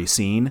gory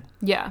scene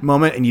Yeah.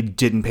 moment, and you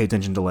didn't pay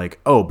attention to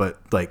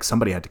but like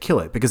somebody had to kill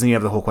it, because then you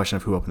have the whole question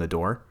of who opened the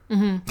door,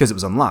 because it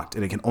was unlocked,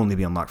 and it can only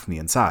be unlocked from the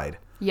inside.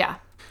 Yeah.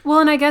 Well,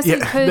 and I guess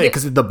it could...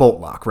 because of the bolt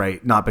lock,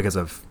 right? Not because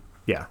of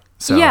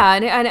So Yeah,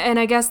 and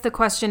I guess the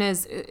question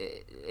is,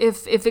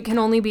 if it can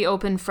only be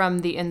opened from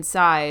the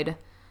inside,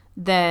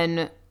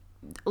 then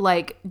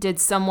like, did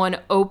someone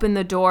open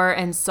the door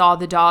and saw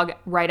the dog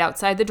right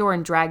outside the door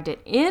and dragged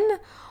it in,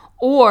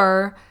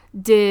 or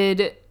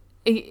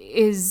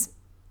is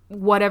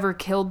whatever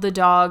killed the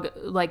dog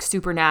like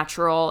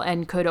supernatural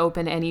and could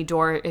open any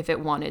door if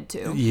it wanted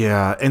to?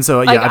 Yeah, and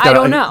so Like, I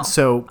don't know.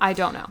 So I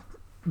don't know.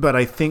 But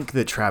I think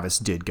that Travis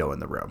did go in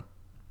the room.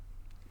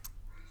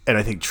 And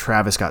I think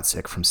Travis got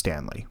sick from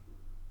Stanley.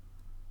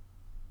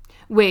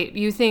 Wait,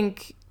 you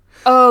think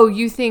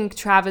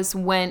Travis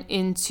went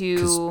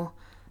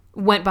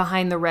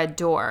behind the red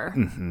door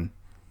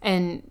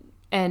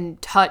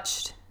and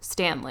touched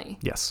Stanley?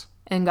 Yes.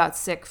 And got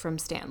sick from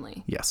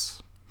Stanley.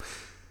 Yes.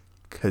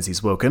 Because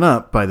he's woken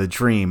up by the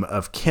dream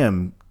of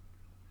Kim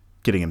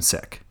getting him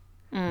sick.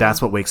 That's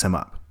what wakes him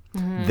up.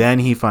 Then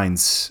he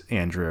finds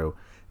Andrew.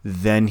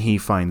 Then he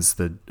finds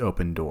the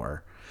open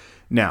door.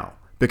 Now,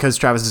 because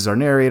Travis is our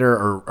narrator,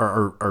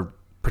 or our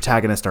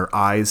protagonist, our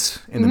eyes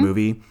in the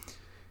movie,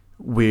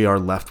 we are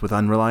left with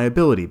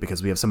unreliability,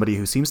 because we have somebody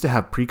who seems to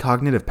have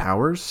precognitive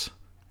powers.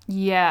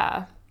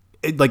 Yeah.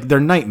 Like, they're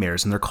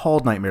nightmares, and they're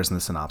called nightmares in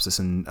the synopsis,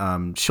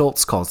 and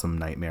Schultz calls them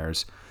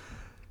nightmares.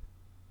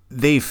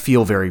 They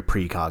feel very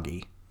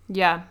precoggy.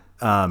 Yeah.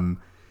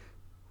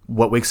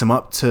 What wakes him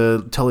up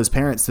to tell his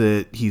parents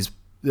that he's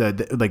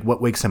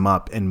what wakes him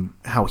up, and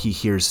how he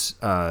hears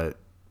Will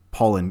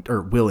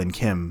and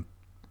Kim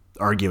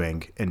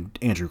arguing and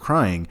Andrew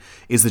crying,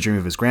 is the dream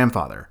of his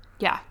grandfather.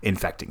 Yeah.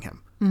 Infecting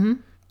him. Mm-hmm.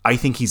 I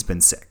think he's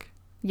been sick.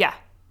 Yeah.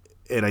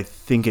 And I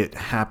think it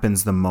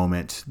happens the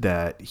moment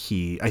that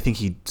he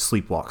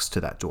sleepwalks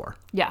to that door.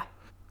 Yeah.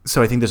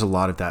 So I think there's a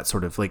lot of that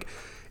sort of like,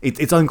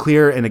 it's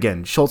unclear. And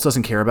again, Schultz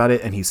doesn't care about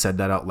it. And he said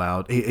that out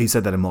loud. He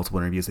said that in multiple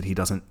interviews, that he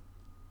doesn't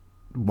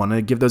want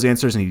to give those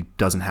answers, and he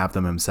doesn't have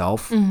them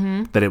himself.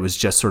 That it was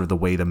just sort of the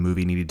way the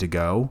movie needed to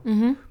go.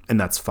 And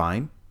that's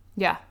fine.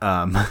 Yeah.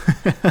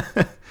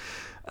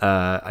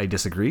 I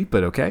disagree,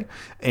 but okay.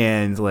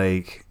 And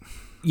like,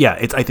 yeah,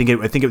 I think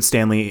it was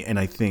Stanley, and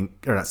I think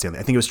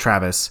it was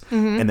Travis,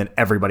 and then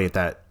everybody at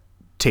that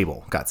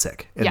table got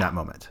sick in that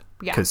moment.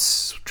 Yeah.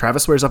 Because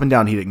Travis swears up and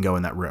down he didn't go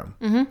in that room.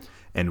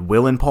 And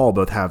Will and Paul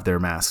both have their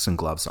masks and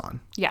gloves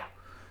on. Yeah.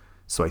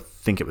 So I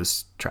think it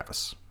was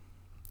Travis.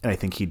 And I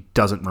think he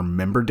doesn't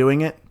remember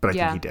doing it, but I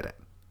think he did it.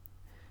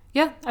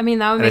 Yeah, I mean,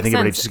 that would make sense. And I think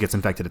everybody just gets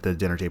infected at the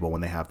dinner table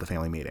when they have the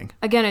family meeting.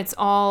 Again, it's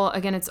all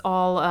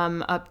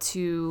up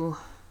to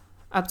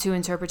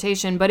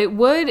interpretation, but it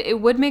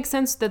would make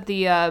sense that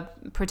the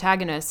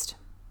protagonist,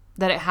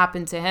 that it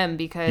happened to him,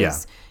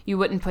 because you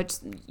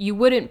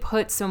wouldn't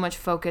put so much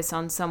focus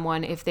on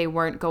someone if they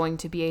weren't going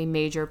to be a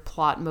major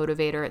plot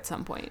motivator at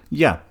some point.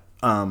 Yeah.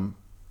 And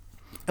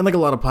like a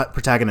lot of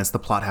protagonists, the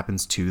plot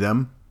happens to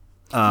them.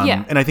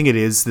 And I think it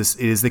is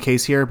the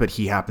case here, but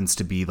he happens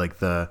to be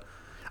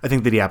I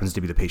think that he happens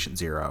to be the patient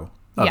zero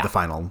of the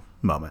final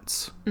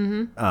moments.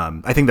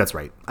 I think that's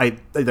right. I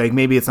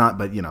maybe it's not,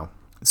 but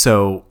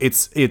so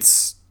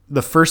it's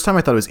the first time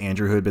I thought it was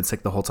Andrew who had been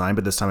sick the whole time,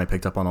 but this time I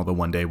picked up on all the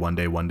one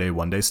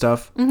day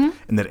stuff,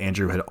 and that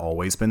Andrew had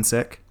always been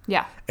sick.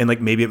 Yeah. And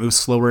like maybe it moves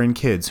slower in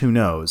kids. Who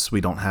knows?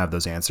 We don't have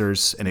those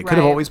answers, and it could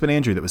have always been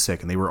Andrew that was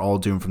sick, and they were all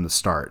doomed from the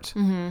start.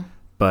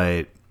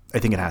 But I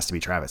think it has to be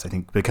Travis. I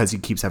think because he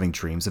keeps having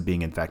dreams of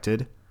being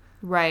infected.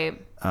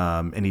 Right.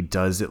 And he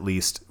does, at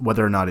least,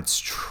 whether or not it's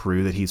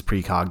true that he's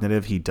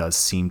precognitive, he does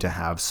seem to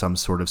have some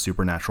sort of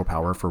supernatural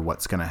power for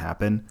what's going to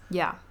happen.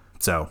 Yeah.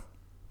 So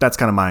that's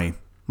kind of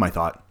my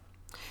thought.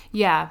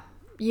 Yeah.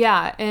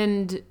 Yeah.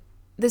 And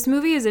this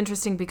movie is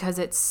interesting because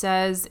it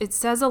says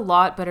a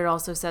lot, but it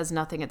also says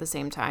nothing at the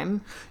same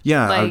time.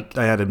 Yeah. Like,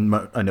 I had a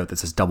note that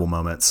says double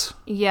moments.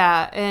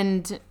 Yeah.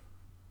 And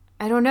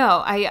I don't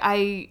know.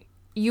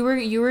 You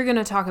were going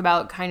to talk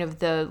about kind of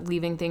the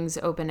leaving things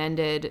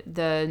open-ended,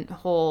 the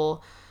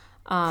whole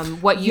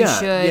what you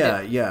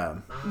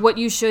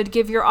should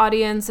give your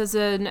audience as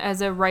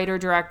a writer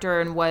director,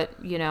 and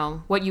what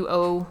you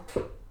owe,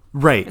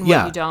 right? And yeah,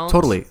 what you don't.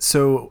 Totally.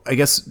 So I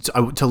guess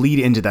to lead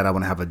into that, I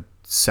want to have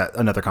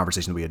another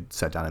conversation that we had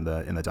set down in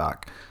the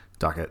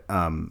docket,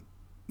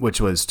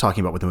 which was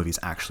talking about what the movie's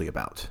actually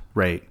about,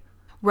 right?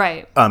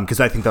 Right. Because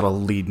I think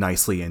that'll lead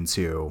nicely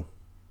into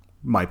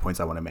my points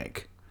I want to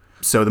make.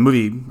 So the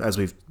movie, as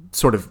we've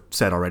sort of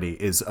said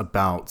already, is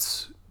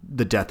about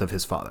the death of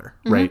his father,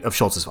 right? Of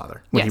Schultz's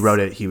father. When he wrote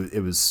it,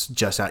 it was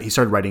just out. He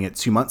started writing it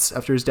 2 months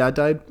after his dad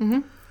died.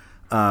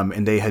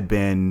 And they had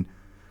been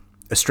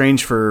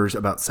estranged for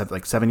about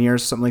 7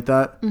 years, something like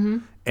that.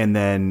 And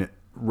then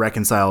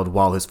reconciled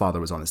while his father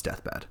was on his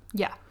deathbed.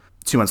 Yeah.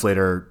 2 months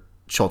later,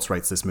 Schultz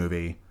writes this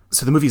movie.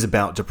 So the movie's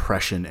about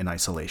depression and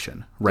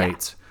isolation,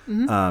 right?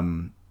 Yeah.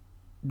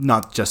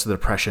 Not just the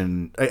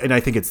depression, and I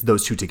think it's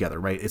those two together,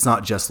 right? It's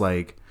not just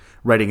like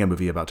writing a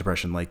movie about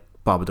depression, like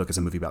Babadook is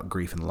a movie about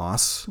grief and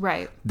loss.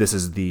 Right. This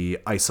is the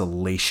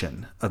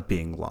isolation of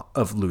being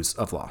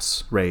of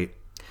loss, right?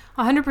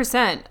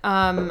 100%.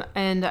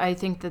 And I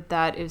think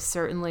that is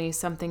certainly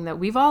something that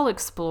we've all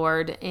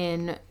explored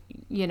in,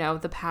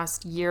 the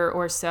past year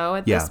or so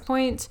at this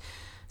point.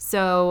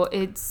 So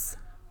it's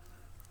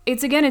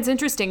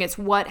interesting. It's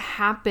what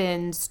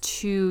happens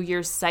to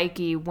your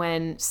psyche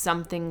when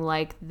something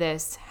like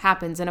this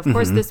happens. And of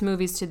course, this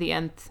movie's to the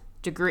nth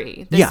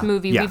degree. This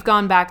movie, we've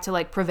gone back to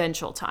like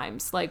provincial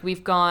times. Like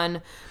we've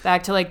gone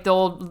back to like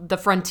the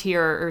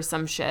frontier or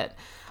some shit.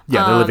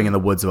 Yeah, they're living in the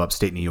woods of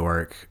upstate New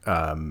York.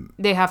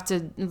 They have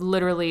to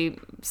literally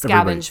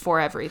scavenge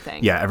for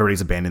everything. Yeah, everybody's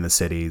abandoned the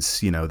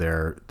cities.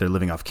 They're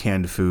living off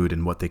canned food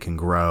and what they can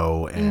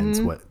grow,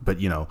 and but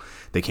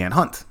they can't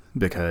hunt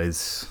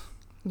because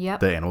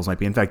the animals might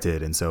be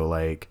infected, and so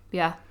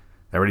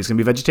everybody's gonna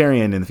be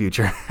vegetarian in the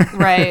future.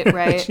 Right.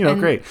 Which,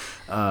 great.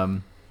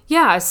 So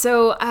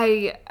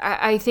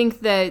I think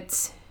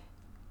that,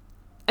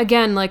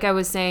 again, like I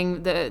was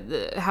saying,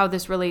 the how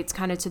this relates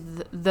kind of to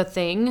the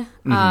Thing,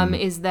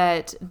 is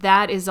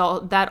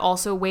that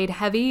also weighed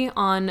heavy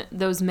on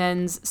those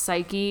men's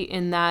psyche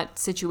in that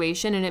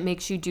situation, and it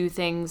makes you do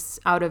things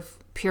out of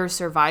pure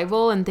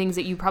survival and things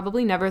that you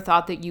probably never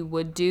thought that you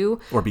would do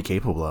or be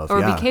capable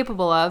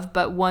of.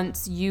 But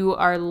once you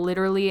are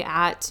literally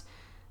at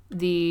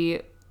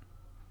the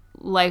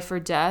life or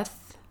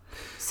death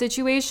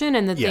situation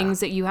and the things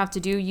that you have to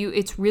do,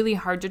 it's really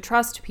hard to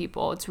trust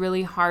people. It's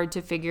really hard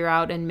to figure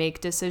out and make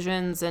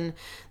decisions. And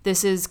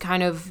this is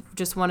kind of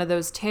just one of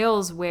those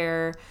tales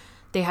where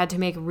they had to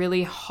make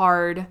really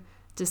hard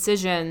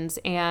decisions,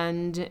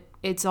 and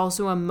it's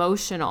also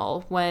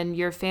emotional when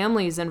your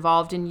family is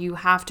involved and you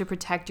have to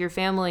protect your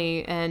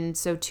family. And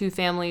so two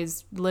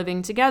families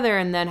living together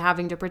and then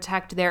having to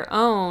protect their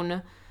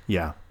own.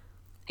 Yeah.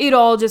 It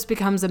all just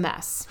becomes a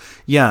mess.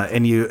 Yeah.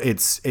 And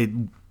it's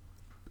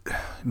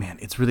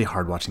really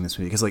hard watching this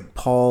movie because like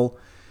Paul,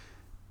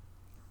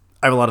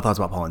 I have a lot of thoughts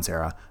about Paul and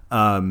Sarah.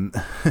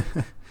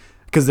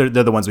 Because they're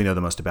the ones we know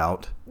the most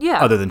about.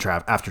 Yeah. Other than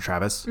after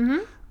Travis.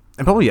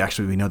 And probably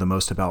actually we know the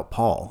most about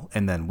Paul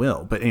and then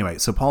Will. But anyway,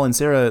 so Paul and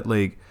Sarah,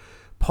 like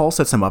Paul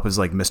sets him up as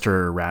like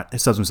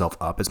sets himself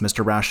up as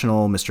Mr.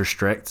 Rational, Mr.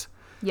 Strict.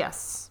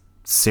 Yes.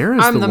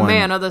 Sarah's I'm the one,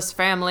 man of this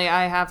family.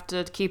 I have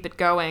to keep it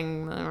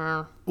going.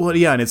 Well,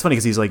 yeah, and it's funny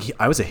because he's like,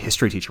 I was a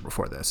history teacher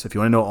before this. If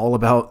you want to know all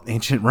about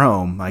ancient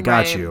Rome, I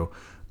got you.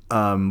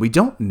 We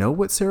don't know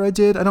what Sarah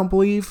did, I don't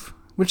believe,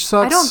 which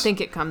sucks. I don't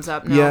think it comes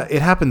up, no. Yeah,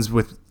 it happens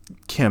with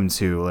Kim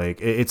too. Like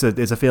it's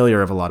a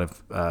failure of a lot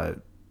of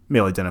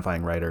male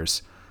identifying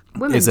writers.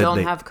 Women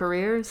don't have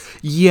careers.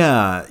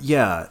 Yeah.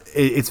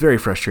 It's very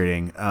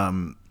frustrating.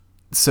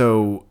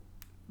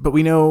 But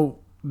we know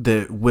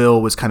that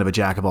Will was kind of a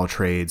jack of all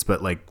trades,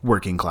 but like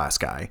working class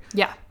guy.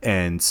 Yeah.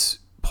 And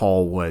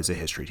Paul was a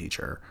history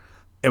teacher.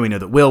 And we know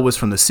that Will was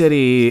from the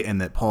city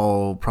and that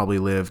Paul probably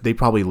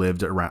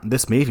lived around,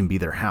 this may even be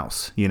their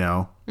house,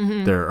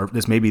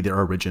 this may be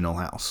their original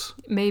house.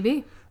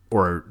 Maybe.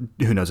 Or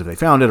who knows if they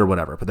found it or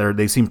whatever, but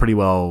they seem pretty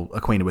well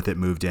acquainted with it,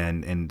 moved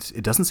in, and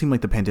it doesn't seem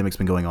like the pandemic's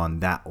been going on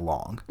that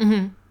long.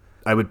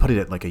 I would put it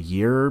at like a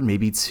year,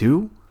 maybe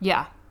 2.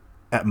 Yeah.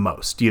 At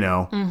most,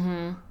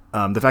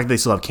 The fact that they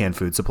still have canned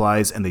food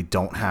supplies and they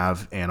don't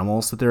have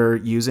animals that they're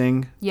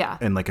using. Yeah.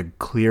 And like a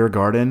clear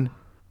garden.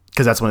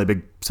 Because that's one of the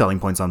big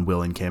selling points on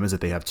Will and Kim is that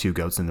they have 2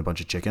 goats and a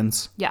bunch of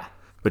chickens. Yeah.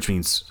 Which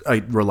means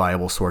a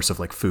reliable source of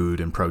like food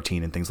and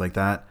protein and things like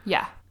that.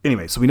 Yeah.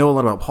 Anyway, so we know a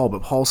lot about Paul,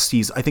 but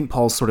I think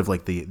Paul's sort of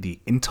like the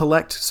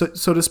intellect, so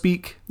to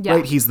speak. Yeah.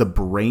 Right? He's the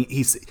brain.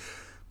 He's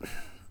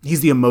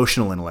the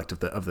emotional intellect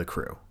of the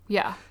crew.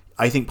 Yeah.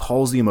 I think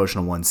Paul's the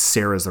emotional one.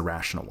 Sarah's the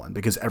rational one.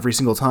 Because every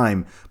single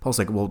time Paul's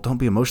like, well, don't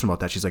be emotional about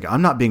that. She's like,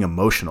 I'm not being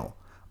emotional.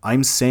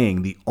 I'm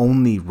saying the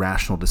only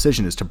rational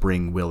decision is to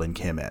bring Will and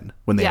Kim in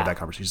when they have that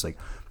conversation. She's like,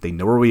 they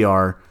know where we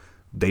are.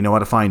 They know how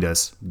to find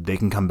us. They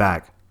can come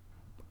back.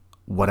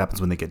 What happens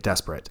when they get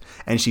desperate?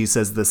 And she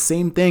says the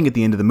same thing at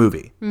the end of the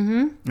movie.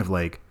 Mm-hmm. Of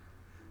like,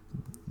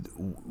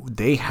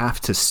 they have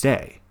to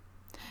stay.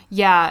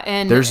 Yeah.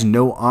 And there's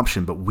no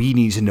option, but we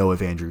need to know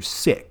if Andrew's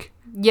sick.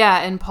 Yeah.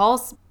 And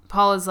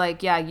Paul is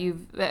like, yeah,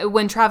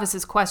 when Travis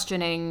is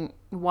questioning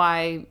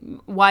why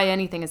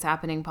anything is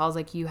happening, Paul's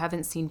like, you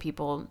haven't seen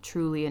people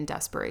truly in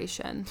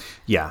desperation.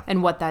 Yeah.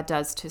 And what that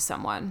does to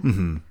someone.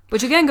 Mm-hmm.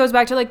 Which again goes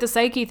back to like the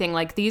psyche thing.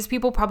 Like these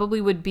people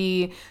probably would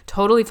be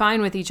totally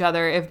fine with each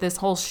other if this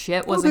whole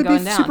shit wasn't going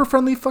down. They'd be super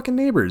friendly fucking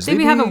neighbors. They'd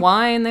be having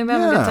wine. They'd be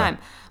having a good time.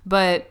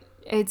 But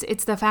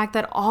it's the fact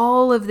that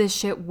all of this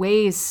shit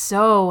weighs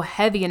so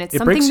heavy, and it's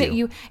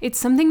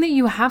something that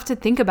you have to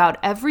think about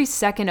every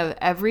second of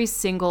every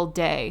single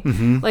day.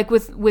 Mm-hmm. Like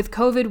with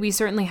COVID, we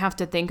certainly have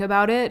to think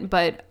about it.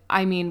 But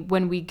I mean,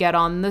 when we get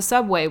on the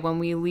subway, when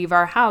we leave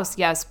our house,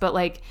 yes. But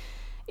like,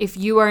 if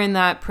you are in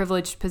that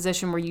privileged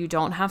position where you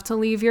don't have to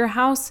leave your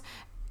house,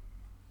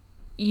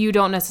 you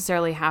don't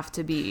necessarily have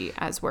to be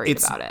as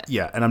worried about it.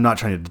 Yeah, and I'm not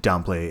trying to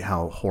downplay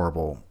how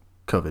horrible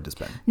COVID has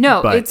been.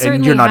 No, it certainly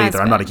and you're not has either.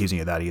 been. I'm not accusing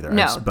you of that either.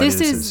 No,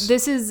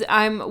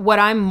 what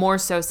I'm more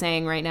so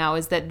saying right now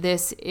is that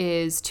this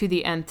is to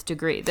the nth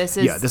degree. This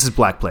is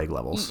Black Plague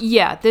levels.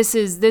 Yeah, this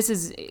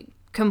is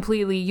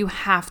completely, you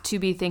have to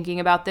be thinking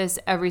about this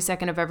every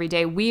second of every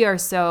day.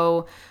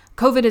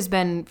 COVID has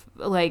been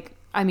like,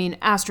 I mean,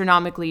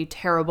 astronomically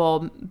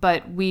terrible,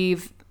 but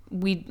we've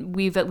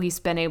at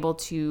least been able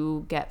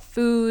to get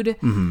food.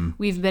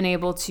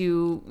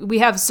 Mm-hmm. We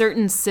have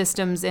certain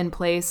systems in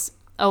place.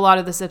 A lot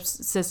of the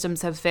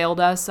systems have failed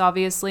us,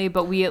 obviously,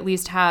 but we at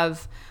least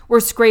we're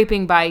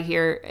scraping by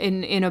here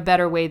in a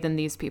better way than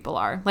these people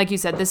are. Like you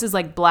said, this is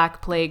like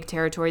Black Plague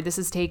territory. This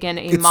has taken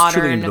it's modern... It's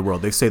truly end of the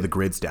world. They say the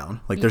grid's down.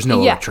 Like there's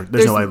no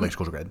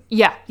electrical grid.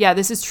 Yeah,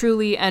 this is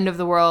truly end of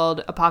the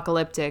world,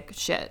 apocalyptic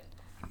shit.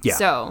 Yeah.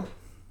 So...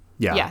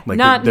 Yeah, like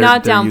not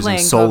downplaying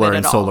solar COVID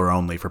and at solar all.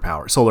 only for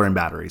power, solar and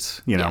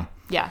batteries. You know,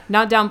 yeah,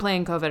 not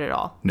downplaying COVID at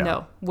all.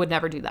 No, would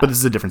never do that. But this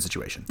is a different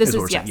situation. This is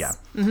what we're saying. Yeah.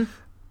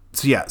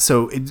 Mm-hmm.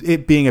 So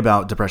it being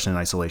about depression and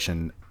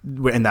isolation,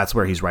 and that's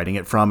where he's writing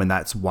it from, and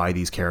that's why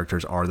these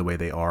characters are the way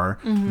they are.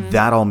 Mm-hmm.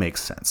 That all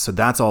makes sense. So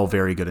that's all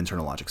very good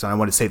internal logic. So I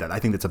want to say that I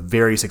think that's a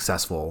very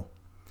successful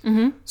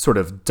sort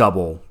of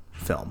double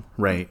film,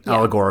 right? Yeah.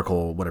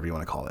 Allegorical, whatever you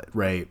want to call it,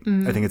 right?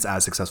 Mm-hmm. I think it's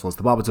as successful as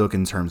The Babadook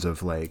in terms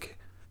of like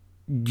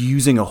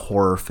using a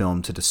horror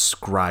film to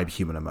describe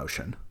human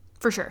emotion.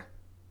 For sure.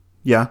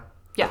 Yeah?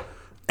 Yeah.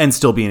 And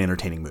still be an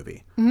entertaining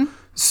movie. Mm-hmm.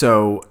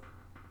 So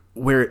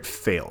where it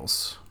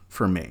fails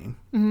for me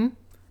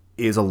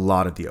is a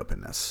lot of the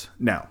openness.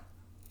 Now,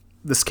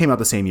 this came out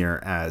the same year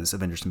as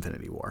Avengers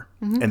Infinity War.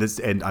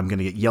 Mm-hmm. And I'm going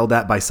to get yelled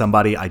at by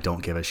somebody. I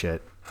don't give a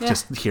shit. Yeah.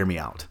 Just hear me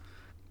out.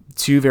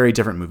 2 very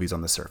different movies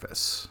on the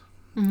surface.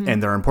 Mm-hmm.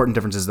 And there are important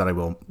differences that I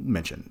will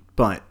mention.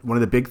 But one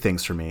of the big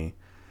things for me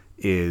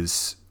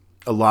is...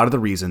 a lot of the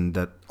reason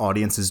that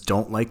audiences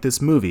don't like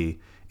this movie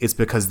is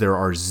because there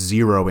are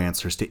 0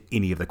 answers to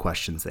any of the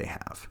questions they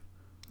have.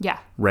 Yeah.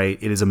 Right?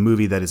 It is a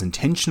movie that is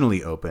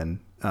intentionally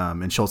open.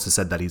 And Schultz has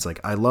said that he's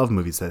like, I love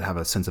movies that have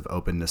a sense of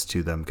openness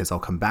to them because I'll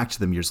come back to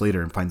them years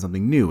later and find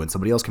something new and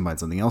somebody else can find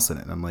something else in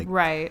it. And I'm like,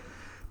 right.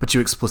 But you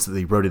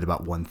explicitly wrote it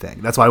about one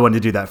thing. That's why I wanted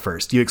to do that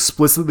first. You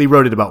explicitly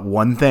wrote it about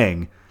one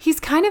thing. He's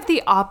kind of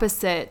the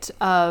opposite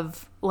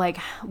of like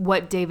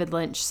what David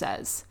Lynch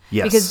says.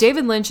 Yes. Because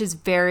David Lynch is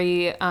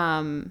very,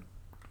 I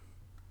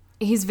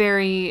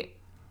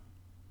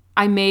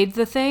made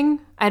the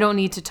thing. I don't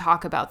need to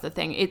talk about the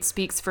thing. It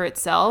speaks for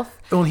itself.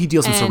 Oh, and he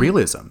deals in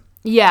surrealism.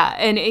 Yeah,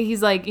 and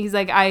he's like,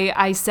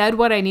 I said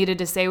what I needed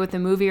to say with the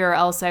movie, or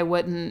else it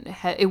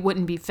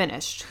wouldn't be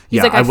finished.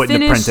 He's like, I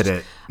wouldn't have printed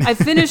it. I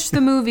finished the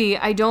movie.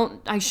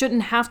 I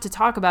shouldn't have to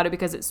talk about it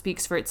because it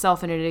speaks for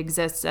itself and it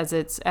exists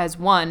as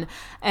one.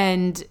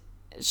 And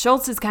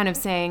Schultz is kind of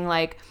saying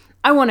like,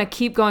 I want to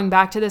keep going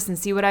back to this and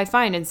see what I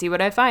find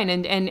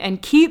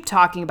and keep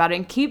talking about it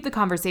and keep the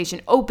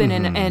conversation open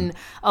and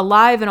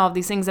alive and all of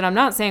these things. And I'm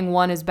not saying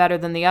one is better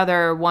than the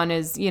other, or one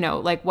is,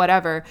 like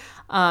whatever.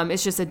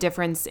 It's just a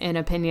difference in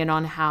opinion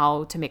on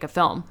how to make a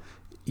film.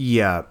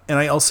 Yeah. And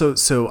I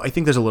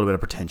think there's a little bit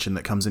of pretension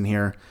that comes in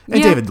here.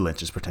 And David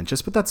Lynch is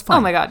pretentious, but that's fine.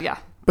 Oh my God. Yeah.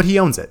 But he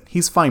owns it.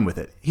 He's fine with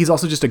it. He's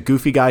also just a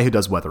goofy guy who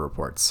does weather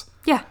reports.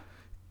 Yeah.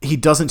 He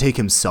doesn't take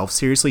himself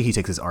seriously. He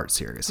takes his art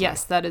seriously.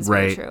 Yes, that is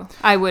very true.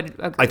 I would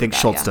agree. I think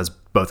Schultz does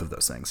both of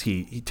those things.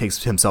 He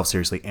takes himself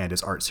seriously and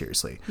his art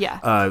seriously.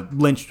 Yeah.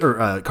 Lynch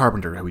or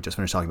Carpenter, who we just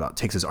finished talking about,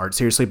 takes his art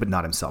seriously, but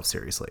not himself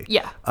seriously.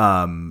 Yeah.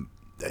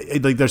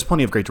 Like there's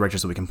plenty of great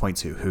directors that we can point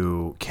to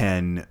who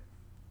can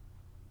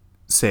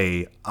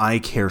say, I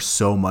care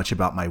so much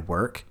about my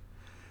work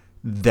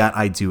that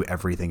I do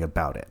everything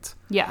about it.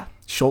 Yeah.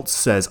 Schultz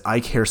says, I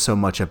care so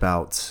much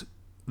about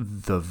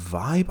the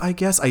vibe, I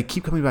guess. I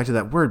keep coming back to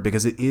that word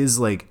because it is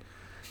like,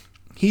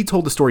 he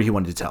told the story he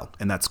wanted to tell,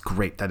 and that's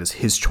great. That is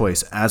his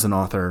choice as an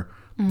author.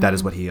 That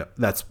is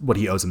that's what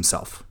he owes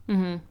himself,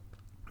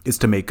 is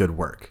to make good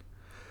work.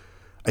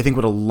 I think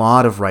what a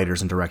lot of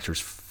writers and directors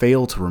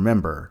fail to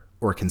remember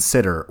or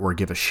consider or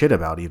give a shit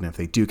about, even if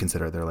they do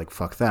consider, they're like,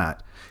 fuck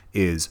that,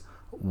 is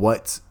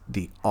what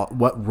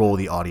role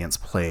the audience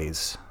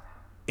plays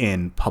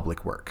in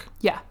public work.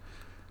 Yeah.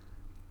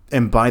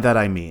 And by that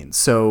I mean,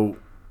 so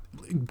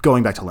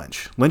going back to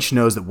Lynch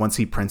knows that once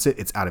he prints it,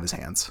 it's out of his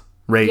hands,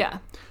 right? Yeah.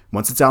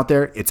 Once it's out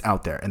there,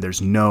 and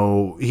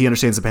he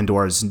understands the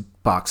Pandora's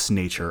box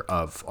nature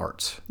of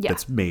art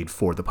that's made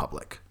for the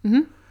public.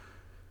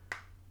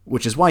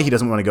 Which is why he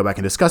doesn't want to go back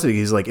and discuss it.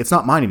 He's like, it's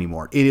not mine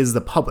anymore. It is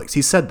the public's.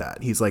 He said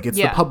that. He's like, it's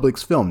the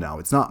public's film now.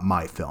 It's not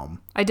my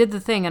film. I did the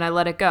thing and I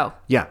let it go.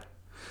 Yeah.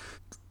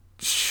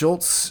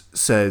 Schultz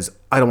says,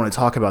 I don't want to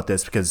talk about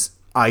this because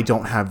I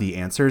don't have the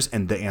answers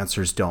and the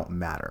answers don't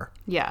matter.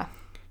 Yeah.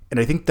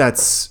 And I think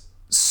that's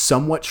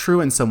somewhat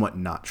true and somewhat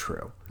not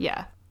true.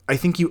 Yeah. I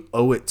think you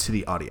owe it to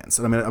the audience.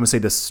 And I'm going to say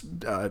this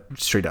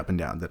straight up and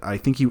down, that I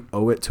think you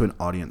owe it to an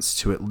audience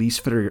to at least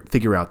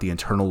figure out the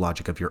internal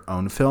logic of your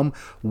own film,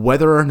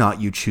 whether or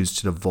not you choose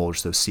to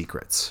divulge those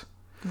secrets.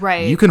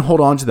 Right. You can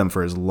hold on to them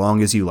for as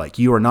long as you like.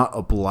 You are not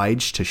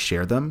obliged to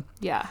share them.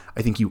 Yeah.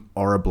 I think you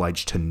are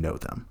obliged to know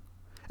them.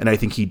 And I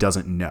think he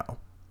doesn't know.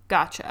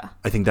 Gotcha.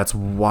 I think that's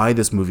why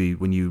this movie,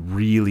 when you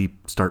really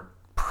start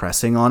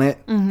pressing on it,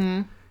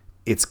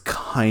 it's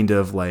kind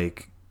of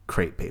like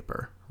crepe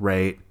paper,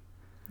 right?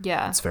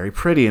 Yeah. It's very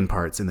pretty in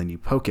parts, and then you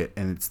poke it,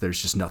 and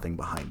there's just nothing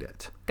behind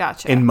it.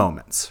 Gotcha. In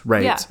moments,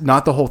 right? Yeah.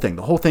 Not the whole thing.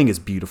 The whole thing is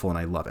beautiful, and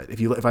I love it.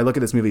 If I look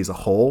at this movie as a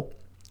whole,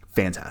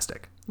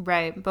 fantastic.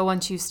 Right, but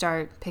once you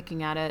start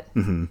picking at it,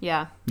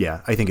 yeah.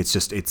 Yeah, I think it's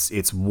just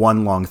it's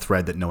one long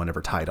thread that no one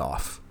ever tied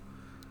off.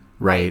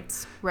 Right.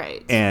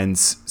 And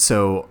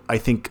so I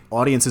think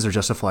audiences are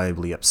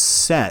justifiably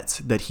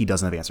upset that he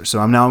doesn't have answers. So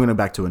I'm now going to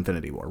back to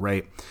Infinity War,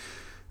 right?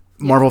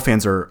 Marvel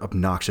fans are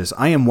obnoxious.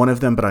 I am one of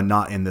them, but I'm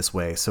not in this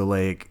way. So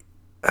like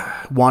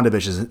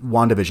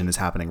WandaVision is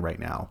happening right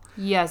now.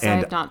 Yes, I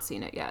have not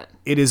seen it yet.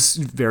 It is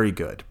very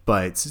good,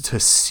 but to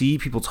see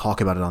people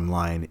talk about it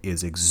online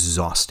is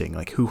exhausting.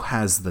 Like, who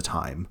has the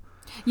time?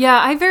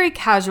 Yeah, I very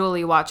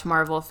casually watch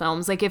Marvel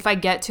films. Like, if I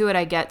get to it,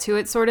 I get to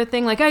it sort of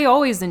thing. Like, I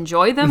always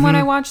enjoy them when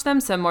I watch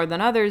them, some more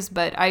than others,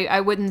 but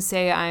I wouldn't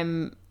say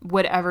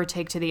would ever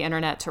take to the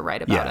internet to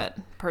write about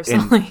it,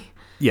 personally.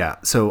 Yeah,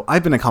 so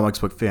I've been a comics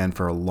book fan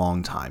for a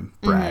long time,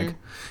 brag.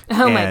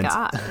 Oh my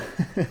God.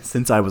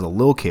 Since I was a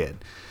little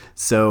kid.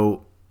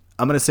 So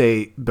I'm going to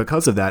say,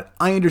 because of that,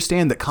 I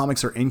understand that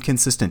comics are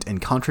inconsistent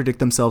and contradict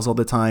themselves all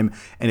the time,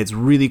 and it's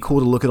really cool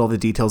to look at all the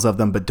details of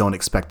them, but don't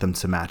expect them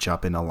to match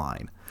up in a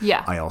line.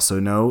 Yeah. I also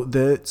know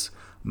that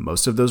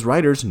most of those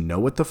writers know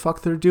what the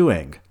fuck they're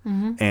doing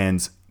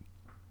and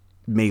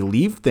may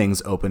leave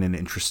things open and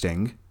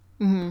interesting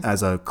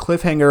as a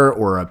cliffhanger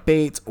or a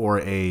bait or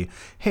a,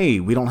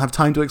 hey, we don't have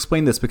time to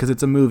explain this because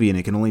it's a movie and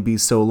it can only be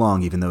so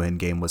long, even though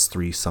Endgame was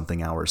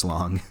 3-something hours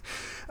long.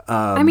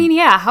 I mean,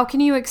 yeah, how can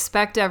you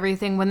expect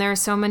everything when there are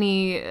so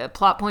many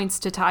plot points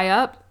to tie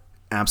up?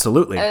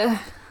 Absolutely.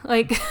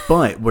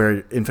 But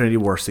where Infinity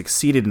War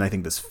succeeded, and I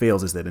think this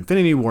fails, is that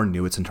Infinity War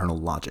knew its internal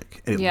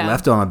logic. It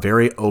left on a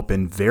very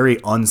open, very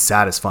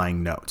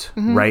unsatisfying note,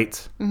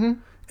 right? Mm-hmm.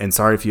 And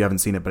sorry if you haven't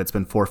seen it, but it's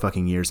been 4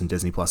 fucking years and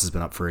Disney Plus has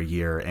been up for a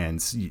year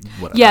and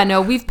whatever. Yeah,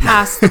 no, we've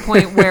passed the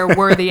point where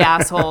we're the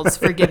assholes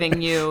for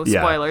giving you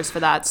spoilers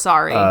for that.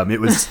 Sorry. It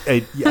was,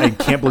 I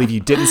can't believe you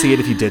didn't see it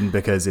if you didn't,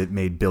 because it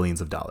made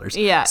billions of dollars.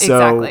 Yeah,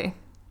 exactly.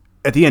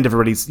 At the end,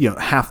 everybody's,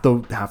 half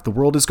the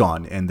world is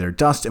gone and they're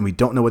dust and we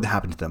don't know what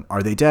happened to them.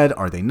 Are they dead?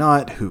 Are they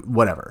not?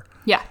 Whatever.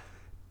 Yeah.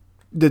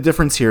 The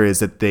difference here is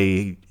that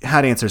they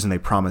had answers and they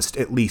promised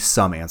at least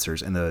some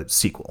answers in the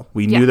sequel.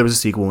 We knew there was a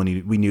sequel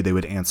and we knew they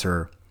would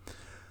answer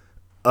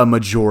a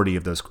majority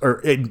of those, or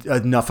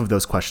enough of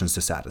those questions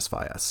to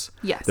satisfy us.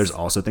 Yes. There's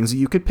also things that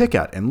you could pick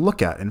at and look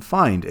at and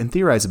find and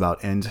theorize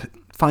about and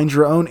find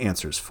your own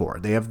answers for.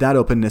 They have that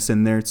openness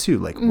in there too.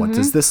 Like, what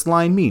does this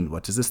line mean?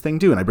 What does this thing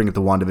do? And I bring up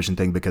the WandaVision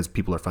thing because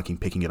people are fucking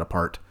picking it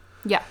apart.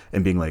 Yeah.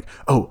 And being like,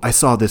 oh, I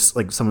saw this,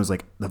 like someone was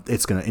like,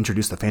 it's going to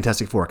introduce the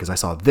Fantastic Four because I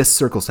saw this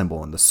circle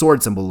symbol and the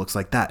sword symbol looks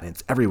like that and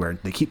it's everywhere. And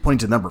they keep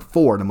pointing to number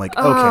 4 and I'm like,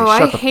 okay,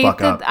 shut the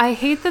fuck up. I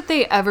hate that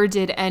they ever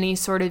did any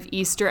sort of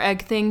Easter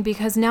egg thing,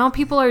 because now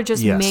people are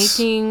just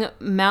making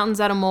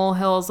mountains out of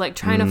molehills, like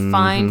trying to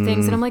find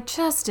things. And I'm like,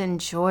 just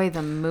enjoy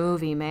the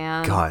movie,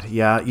 man. God,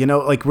 yeah.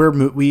 Like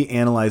we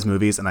analyze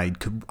movies and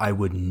I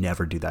would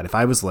never do that. If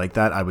I was like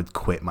that, I would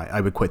quit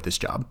this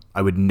job.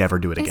 I would never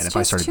do it again if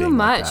I started being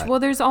like that.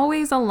 Well, there's always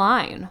always a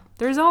line.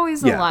 There's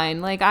always a Yeah.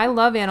 line. Like, I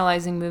love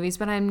analyzing movies,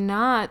 but I'm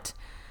not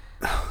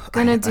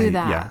gonna do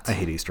that. Yeah, I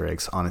hate Easter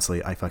eggs.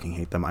 Honestly, I fucking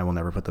hate them. I will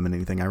never put them in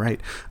anything I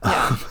write.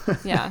 Yeah.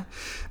 Yeah.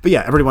 But yeah,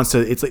 everybody wants to.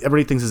 It's like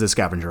everybody thinks it's a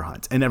scavenger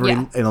hunt, and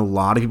and a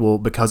lot of people,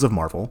 because of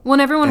Marvel. Well,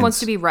 and everyone wants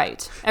to be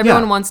right.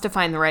 Everyone wants to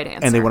find the right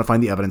answer, and they want to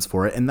find the evidence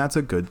for it, and that's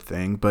a good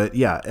thing. But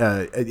yeah,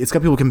 it's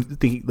got people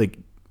think like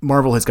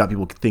Marvel has got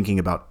people thinking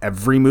about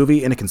every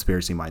movie in a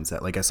conspiracy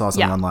mindset. Like I saw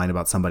something online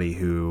about somebody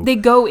who they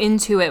go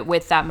into it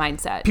with that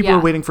mindset. People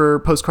are waiting for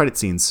post-credit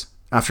scenes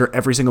after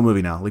every single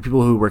movie now. Like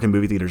people who work in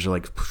movie theaters are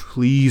like,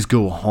 please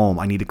go home.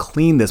 I need to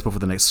clean this before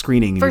the next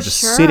screening. And you're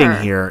just sitting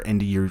here,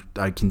 and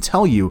I can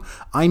tell you,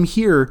 I'm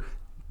here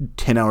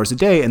 10 hours a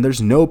day, and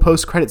there's no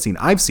post-credit scene.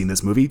 I've seen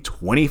this movie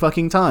 20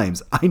 fucking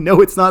times. I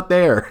know it's not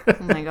there.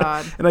 Oh my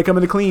God. And I come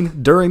in to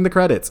clean during the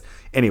credits.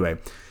 Anyway,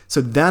 so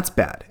that's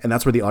bad. And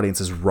that's where the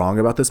audience is wrong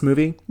about this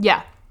movie.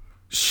 Yeah.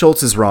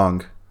 Schultz is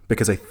wrong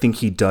because I think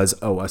he does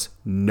owe us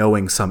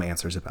knowing some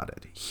answers about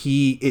it.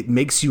 It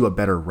makes you a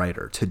better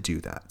writer to do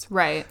that.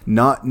 Right.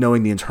 Not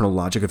knowing the internal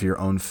logic of your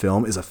own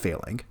film is a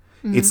failing.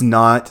 Mm-hmm. It's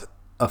not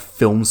a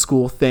film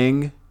school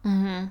thing.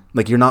 Mm-hmm.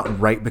 Like, you're not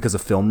right because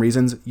of film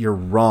reasons. You're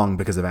wrong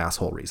because of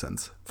asshole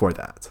reasons for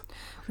that.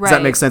 Right. Does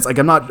that make sense? Like,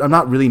 I'm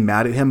not really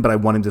mad at him, but I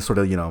want him to sort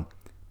of,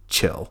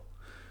 chill.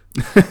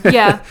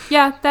 Yeah.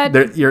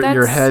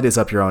 Your head is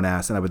up your own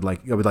ass, and I would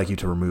like you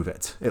to remove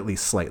it at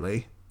least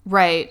slightly.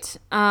 Right.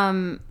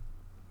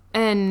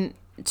 And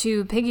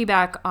to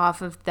piggyback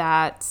off of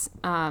that,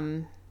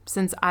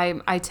 since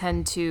I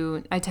tend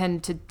to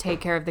take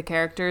care of the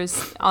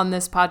characters on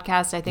this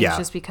podcast, I think it's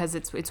just because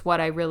it's what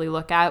I really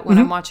look at when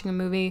I'm watching a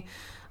movie.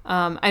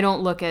 I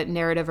don't look at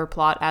narrative or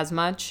plot as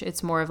much.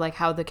 It's more of like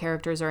how the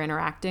characters are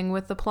interacting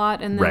with the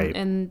plot and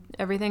and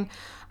everything,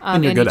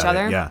 and each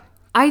other. Yeah.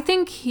 I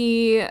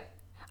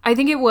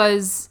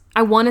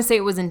want to say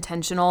it was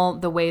intentional,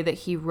 the way that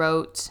he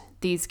wrote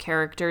these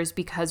characters,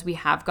 because we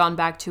have gone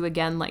back to,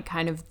 again, like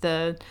kind of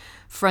the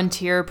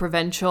frontier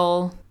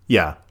provincial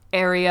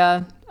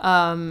area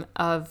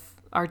of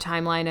our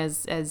timeline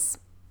as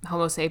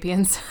Homo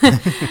sapiens.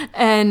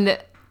 And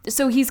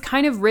so he's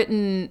kind of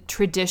written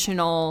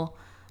traditional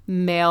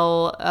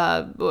male,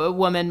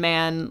 woman,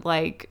 man,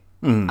 like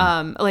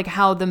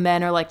how the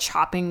men are like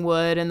chopping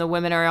wood and the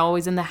women are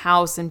always in the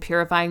house and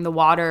purifying the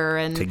water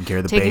and taking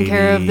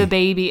care of the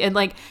baby. And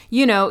like,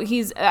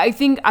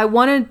 I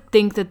want to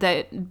think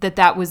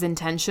that was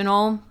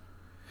intentional.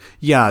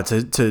 Yeah.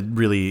 To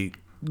really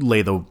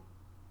weave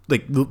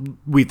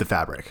the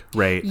fabric,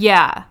 right?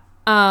 Yeah.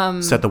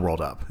 Set the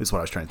world up is what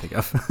I was trying to think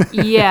of.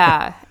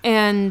 Yeah.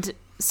 And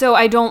so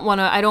I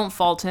don't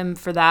fault him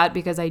for that,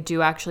 because I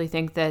do actually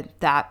think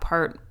that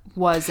part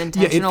was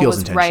intentional. It feels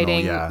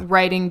intentional,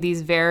 writing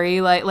these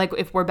very like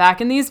if we're back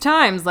in these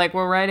times, like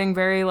we're writing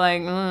very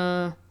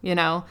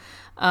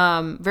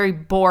very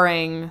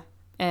boring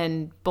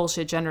and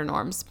bullshit gender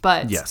norms.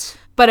 But yes,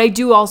 but I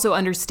do also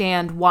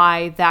understand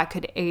why that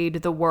could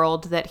aid the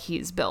world that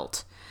he's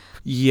built.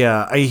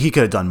 Yeah, he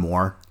could have done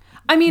more.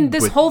 I mean,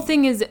 this whole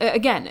thing is,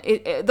 again,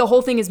 the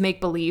whole thing is make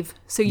believe.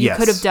 So he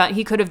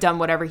could have done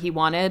whatever he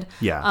wanted.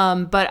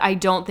 Yeah. But I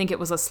don't think it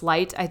was a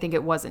slight. I think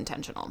it was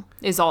intentional,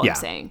 is all I'm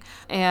saying.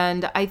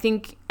 And I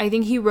think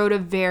he wrote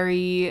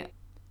I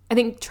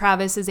think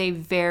Travis is a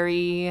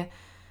very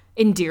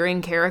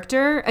endearing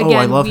character. Again,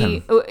 I love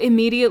him.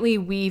 Immediately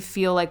we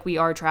feel like we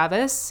are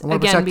Travis.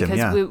 Again,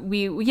 because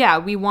we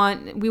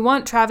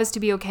want Travis to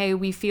be okay.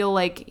 We feel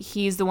like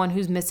he's the one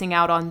who's missing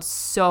out on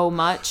so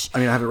much. I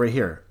mean, I have it right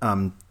here.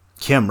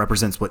 Kim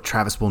represents what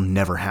Travis will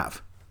never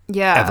have.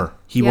 Yeah. Ever.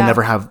 He will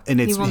never have,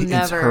 and it's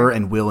her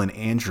and Will and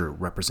Andrew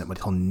represent what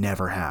he'll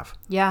never have.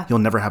 Yeah. He'll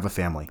never have a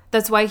family.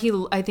 That's why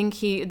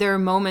there are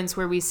moments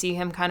where we see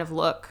him kind of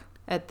look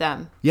at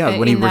them. Yeah,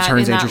 when he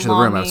returns Andrew to the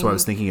room, that's what I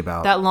was thinking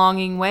about. That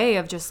longing way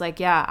of just like,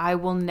 I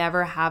will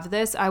never have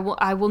this. I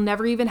will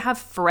never even have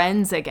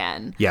friends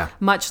again. Yeah.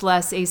 Much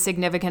less a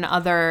significant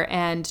other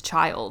and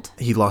child.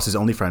 He lost his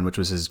only friend, which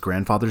was his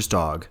grandfather's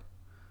dog.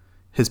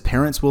 His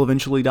parents will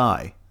eventually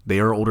die. They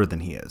are older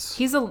than he is.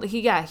 He's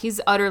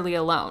utterly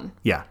alone.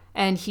 Yeah.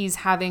 And he's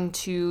having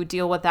to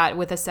deal with that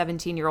with a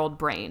 17-year-old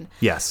brain.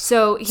 Yes.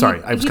 So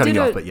sorry, I was cutting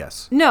you off, but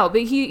yes. No,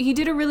 but he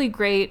did a really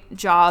great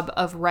job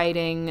of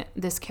writing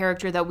this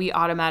character that we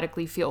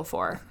automatically feel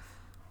for.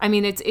 I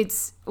mean,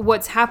 it's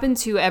what's happened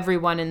to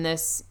everyone in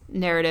this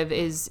narrative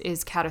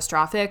is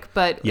catastrophic,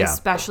 but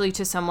especially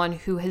to someone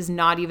who has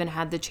not even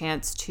had the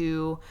chance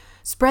to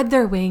spread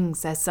their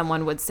wings, as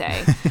someone would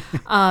say,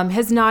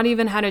 has not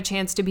even had a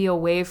chance to be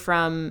away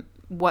from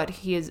what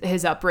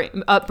his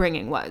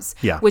upbringing was,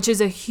 which is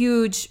a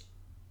huge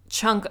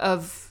chunk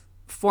of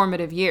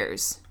formative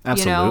years.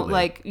 Absolutely.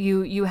 Like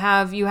you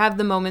have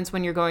the moments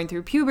when you're going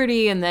through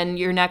puberty, and then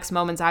your next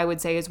moments, I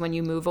would say, is when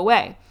you move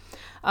away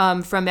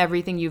from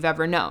everything you've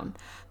ever known.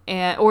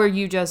 Or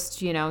you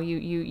just,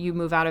 you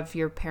move out of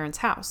your parents'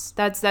 house.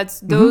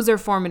 Those are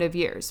formative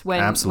years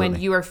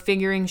when you are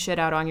figuring shit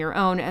out on your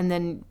own. And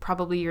then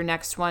probably your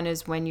next one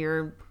is when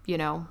you're,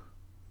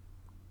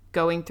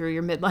 going through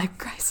your midlife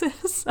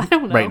crisis. I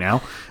don't know. Right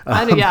now.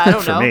 I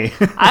don't for know. me.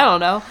 I don't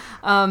know.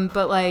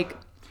 But like,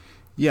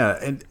 Yeah,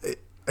 and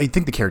I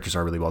think the characters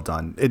are really well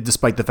done.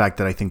 Despite the fact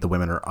that I think the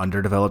women are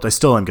underdeveloped, I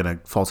still am going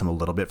to fault him a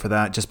little bit for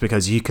that, just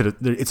because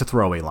it's a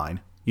throwaway line.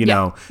 You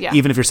know,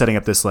 even if you're setting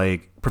up this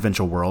like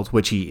provincial world,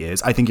 which he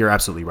is, I think you're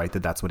absolutely right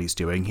that that's what he's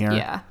doing here.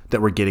 Yeah.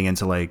 That we're getting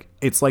into like,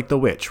 it's like The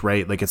Witch,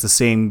 right? Like it's the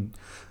same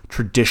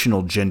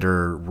traditional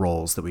gender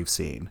roles that we've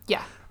seen.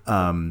 Yeah.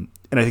 And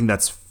I think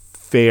that's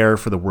fair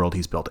for the world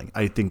he's building.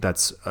 I think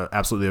that's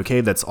absolutely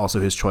okay. That's also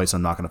his choice.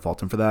 I'm not going to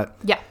fault him for that.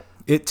 Yeah.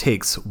 It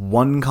takes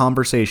one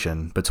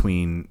conversation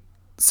between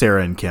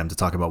Sarah and Kim to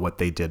talk about what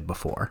they did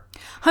before.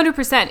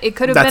 100%. It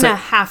could have That's been it. a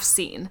half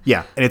scene.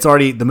 Yeah. And it's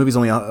already, the movie's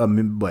only,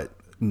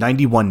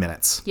 91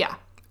 minutes. Yeah.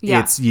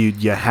 Yeah. It's you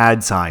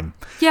had time.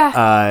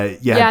 Yeah.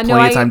 You had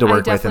plenty of time to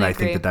work with, and definitely I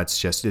think agree. that's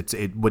just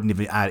it wouldn't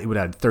even add, it would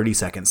add 30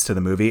 seconds to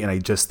the movie, and I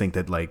just think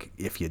that like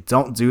if you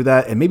don't do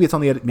that, and maybe it's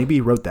on the maybe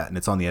he wrote that and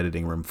it's on the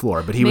editing room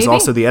floor, but he was Maybe.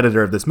 also the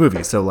editor of this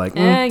movie, so like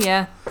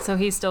Yeah. So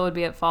he still would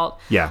be at fault.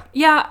 yeah.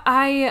 Yeah,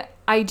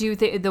 I do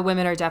think the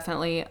women are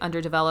definitely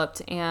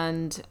underdeveloped,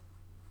 and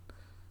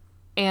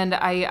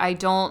I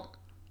don't.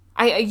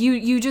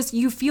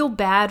 You feel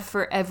bad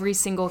for every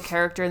single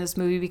character in this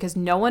movie because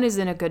no one is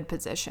in a good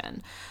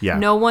position. Yeah.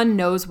 No one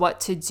knows what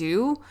to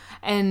do,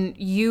 and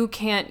you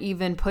can't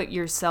even put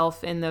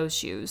yourself in those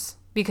shoes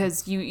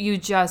because you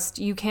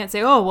can't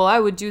say, "Oh, well, I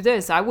would do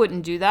this. I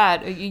wouldn't do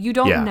that." You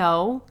don't Yeah.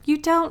 know. You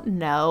don't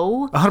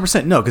know.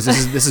 100% no, because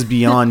this is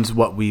beyond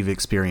what we've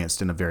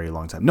experienced in a very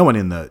long time. No one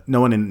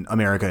in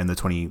America in the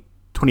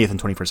 20th and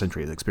 21st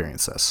century has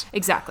experienced this.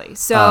 Exactly.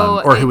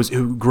 So Or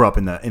who grew up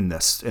in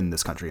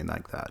this country and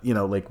like that. You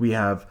know, like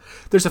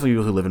there's definitely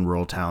people who live in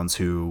rural towns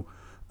who,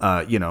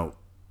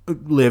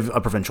 live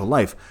a provincial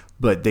life,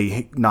 but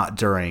they not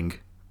during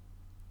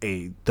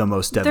the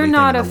most deadly thing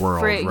in the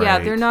world. Right? Yeah,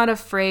 they're not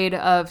afraid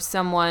of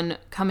someone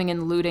coming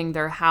and looting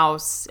their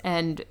house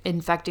and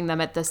infecting them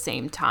at the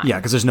same time. Yeah,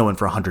 because there's no one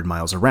for 100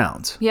 miles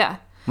around. Yeah.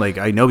 Like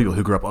I know people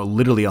who grew up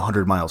literally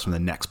 100 miles from the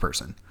next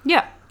person.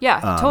 Yeah.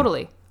 Yeah.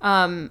 Totally.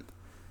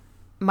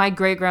 My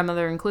great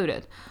grandmother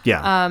included.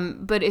 Yeah.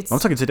 But it's I'm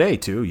talking today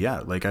too.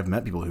 Yeah, like I've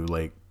met people who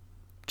like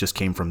just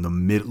came from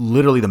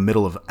literally the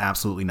middle of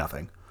absolutely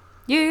nothing.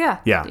 Yeah.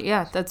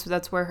 Yeah.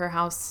 That's where her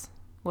house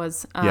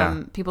was.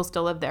 Yeah. People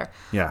still live there.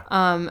 Yeah.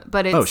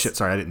 But it's Oh shit!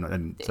 Sorry, I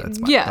didn't. That's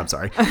Yeah. I'm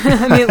sorry.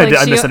 I mean, like,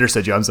 I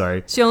misunderstood you. I'm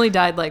sorry. She only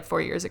died like 4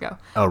 years ago.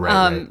 Oh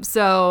right.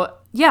 So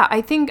yeah,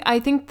 I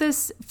think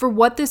this, for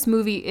what this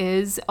movie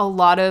is, a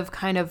lot of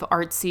kind of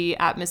artsy,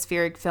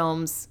 atmospheric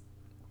films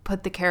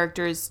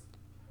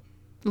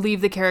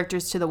leave the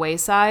characters to the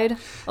wayside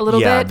a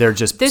little bit. Yeah, they're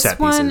just set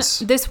pieces.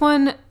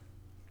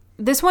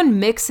 This one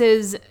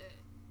mixes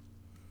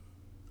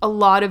a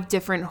lot of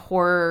different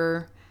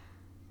horror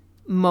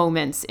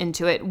moments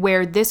into it,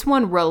 where this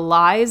one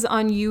relies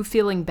on you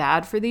feeling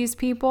bad for these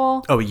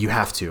people. Oh, you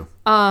have to.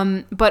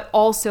 But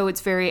also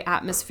it's very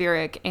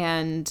atmospheric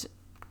and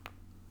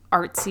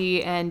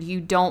artsy, and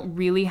you don't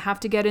really have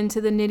to get into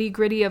the nitty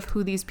gritty of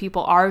who these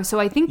people are. So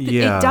I think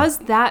it does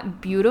that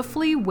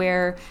beautifully,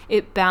 where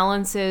it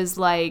balances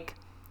like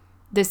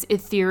this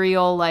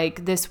ethereal,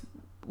 like this,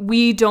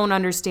 we don't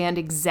understand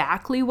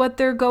exactly what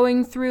they're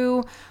going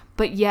through,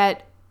 but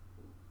yet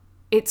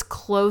it's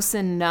close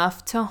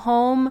enough to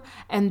home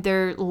and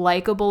they're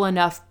likable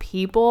enough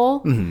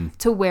people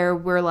to where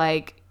we're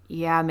like,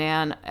 yeah,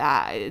 man,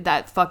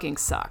 that fucking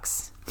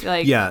sucks.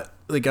 Like, Yeah,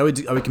 like I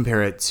would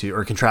compare it to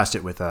or contrast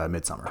it with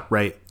Midsummer,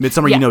 right?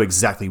 Midsummer, Yeah. you know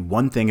exactly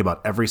one thing about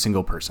every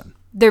single person.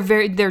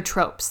 they're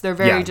tropes. They're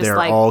very Yeah, just they're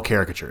like, all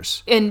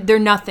caricatures. and they're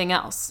nothing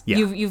else. Yeah.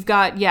 You've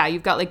got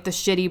like the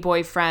shitty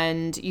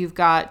boyfriend, you've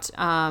got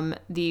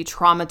the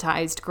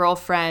traumatized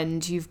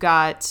girlfriend, you've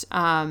got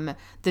the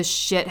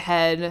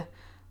shithead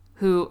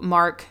who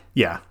Mark.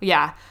 Yeah,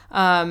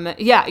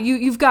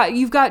 You've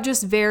got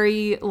just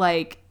very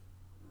like,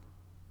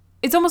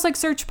 it's almost like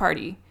Search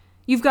Party.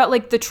 You've got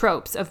like the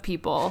tropes of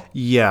people.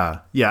 yeah.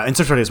 And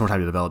Search Party has more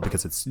time to develop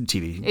because it's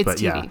TV. It's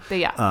TV, but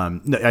yeah.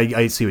 No,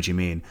 I see what you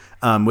mean.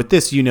 With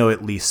this, you know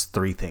at least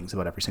 3 things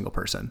about every single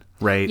person,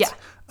 right?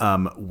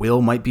 Yeah.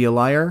 Will might be a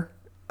liar.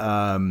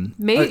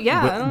 Maybe,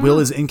 yeah. I don't Will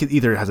know. is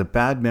either has a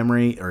bad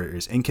memory or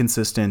is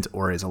inconsistent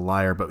or is a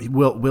liar. But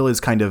Will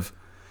is kind of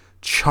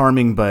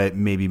charming but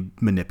maybe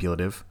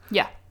manipulative.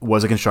 Yeah.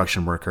 Was a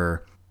construction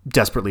worker,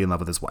 desperately in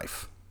love with his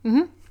wife,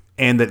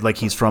 and that like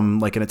he's from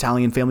like an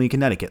Italian family in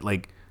Connecticut.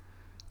 Like,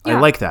 I Yeah.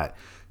 like that.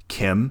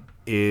 Kim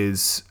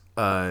is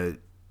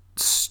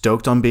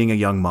stoked on being a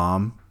young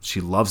mom.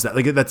 She loves that.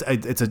 Like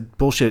it's a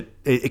bullshit.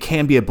 It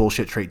can be a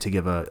bullshit trait to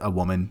give a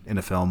woman in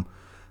a film.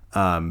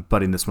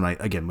 But in this one,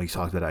 we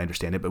talked about it, I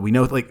understand it, but we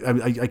know, like,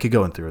 I could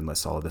go in through and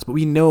list all of this, but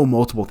we know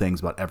multiple things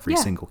about every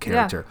single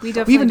character. we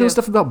definitely even know do.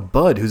 stuff about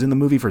Bud, who's in the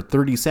movie for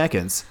 30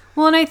 seconds.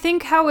 Well, and I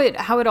think how it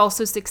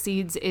also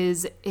succeeds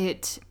is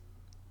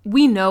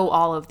we know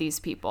all of these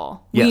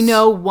people. Yes. We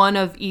know one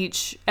of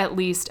each, at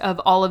least, of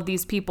all of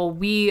these people.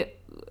 We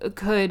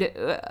could,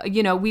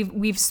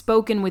 we've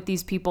spoken with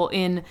these people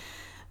in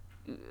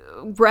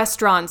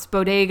restaurants,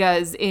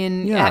 bodegas,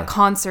 at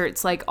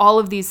concerts, like all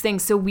of these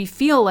things. So we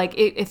feel like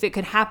if it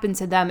could happen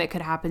to them, it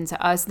could happen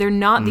to us. They're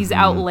not these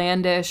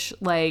outlandish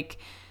like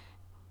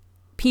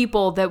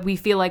people that we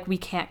feel like we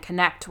can't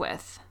connect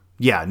with.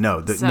 Yeah, no,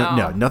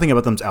 nothing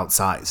about them's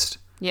outsized.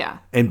 Yeah.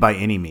 And by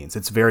any means,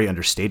 it's very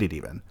understated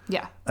even.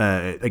 Yeah.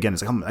 Again,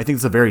 it's like, I think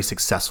it's a very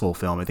successful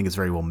film. I think it's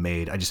very well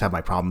made. I just have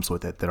my problems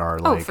with it that are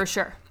like... Oh, for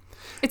sure.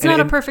 It's not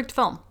a perfect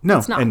film. No,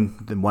 it's not. And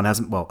then one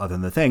hasn't, well, other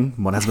than The Thing,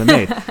 one hasn't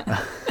been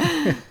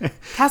made.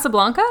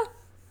 Casablanca?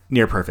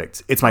 Near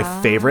perfect. It's my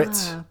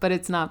favorite. But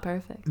it's not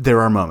perfect.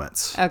 There are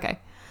moments. Okay.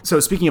 So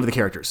speaking of the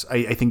characters,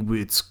 I think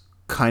it's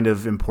kind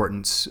of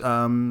important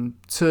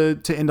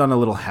to end on a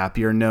little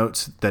happier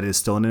note that is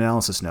still an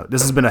analysis note.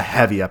 This has been a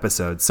heavy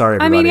episode. Sorry,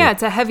 everybody. I mean, yeah,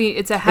 it's a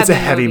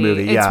heavy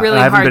movie. Yeah, it's really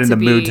I haven't hard been in the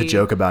to mood to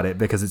joke about it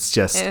because it's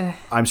just Ugh.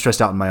 I'm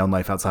stressed out in my own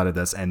life outside of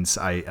this, and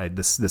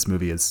this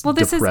movie is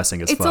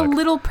depressing as fuck. It's a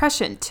little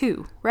prescient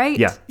too, right?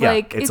 Yeah,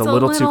 like, it's a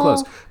little too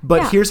close.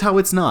 But here's how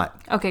it's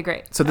not. Okay,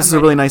 great. So this is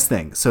a really nice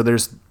thing. So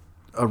there's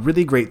a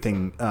really great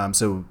thing.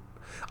 So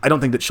I don't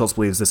think that Schultz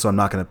believes this, so I'm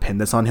not going to pin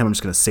this on him. I'm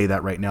just going to say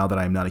that right now that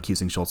I'm not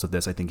accusing Schultz of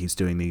this. I think he's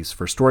doing these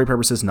for story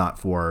purposes, not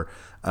for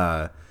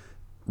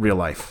real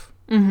life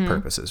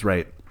purposes,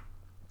 right?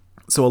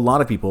 So a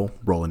lot of people,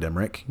 Roland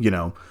Emmerich,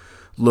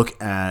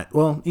 look at,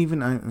 well,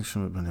 even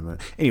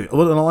anyway, a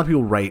lot of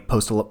people write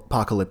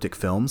post-apocalyptic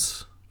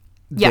films.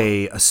 Yeah.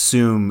 They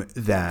assume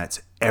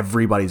that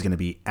everybody's going to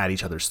be at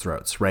each other's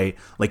throats, right?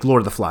 Like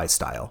Lord of the Flies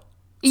style.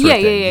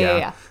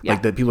 Yeah.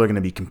 Like that people are going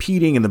to be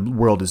competing and the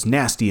world is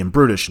nasty and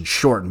brutish and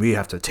short and we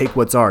have to take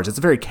what's ours. It's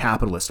a very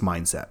capitalist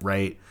mindset,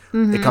 right?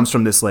 It comes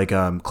from this like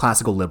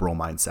classical liberal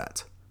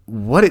mindset.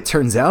 What it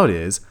turns out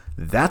is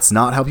that's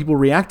not how people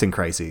react in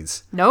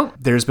crises. Nope.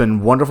 There's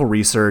been wonderful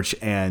research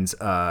and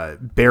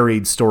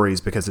buried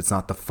stories because it's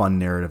not the fun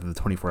narrative of the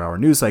 24-hour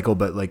news cycle.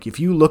 But like if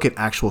you look at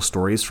actual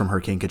stories from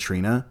Hurricane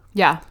Katrina,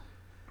 there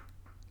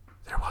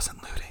wasn't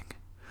looting.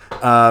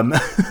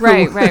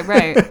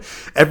 Right.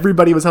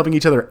 Everybody was helping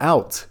each other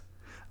out.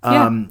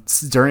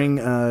 During,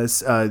 I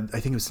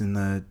think it was in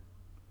the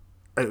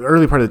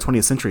early part of the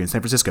 20th century in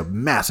San Francisco,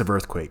 massive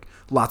earthquake,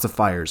 lots of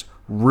fires,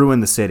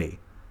 ruined the city.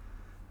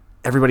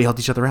 Everybody helped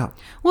each other out.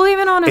 Well,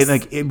 even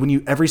honestly,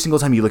 when every single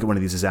time you look at one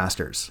of these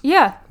disasters,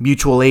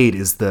 mutual aid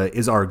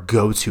is our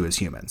go-to as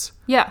humans.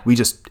 Yeah, we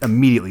just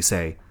immediately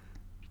say,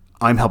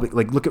 I'm helping.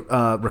 Like, look at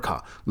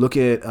Raka. Look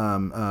at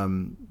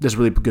there's a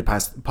really good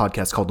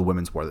podcast called The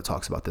Women's War that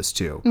talks about this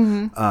too.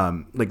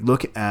 Like,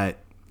 look at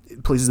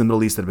places in the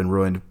Middle East that have been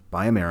ruined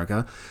by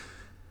America.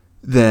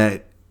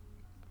 That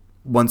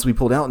once we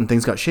pulled out and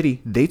things got shitty,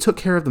 they took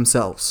care of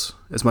themselves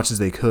as much as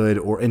they could,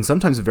 and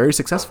sometimes very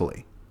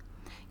successfully.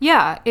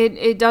 Yeah,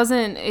 it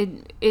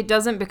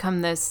doesn't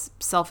become this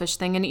selfish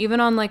thing. And even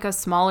on like a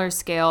smaller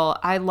scale,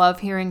 I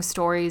love hearing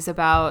stories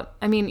about.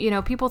 I mean,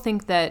 people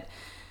think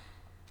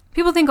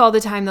all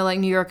the time that like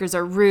New Yorkers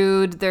are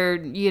rude, they're,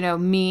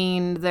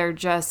 mean, they're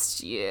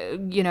just,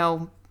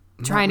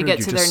 trying to get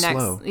to their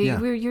next.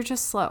 You're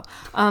just slow.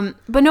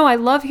 But no, I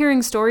love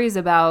hearing stories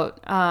about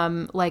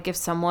like if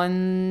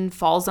someone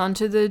falls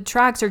onto the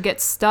tracks or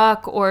gets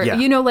stuck or,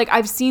 like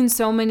I've seen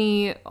so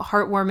many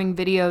heartwarming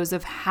videos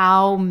of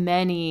how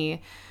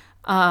many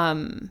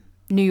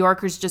New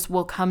Yorkers just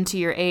will come to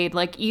your aid.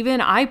 Like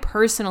even I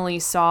personally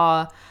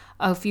saw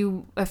a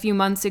few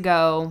months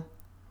ago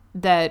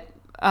that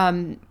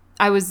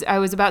I was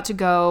about to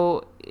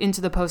go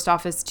into the post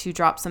office to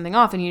drop something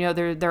off, and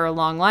there are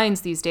long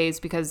lines these days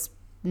because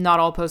not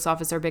all post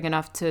offices are big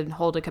enough to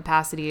hold a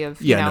capacity of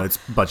its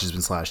budget's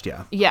been slashed.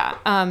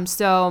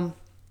 So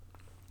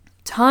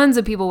tons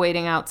of people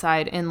waiting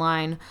outside in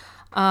line,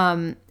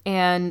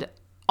 and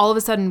all of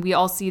a sudden we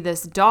all see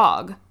this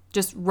dog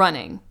just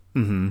running.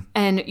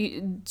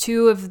 And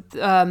two of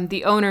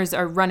the owners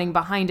are running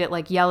behind it,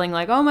 like yelling,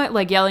 like, oh my,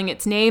 like yelling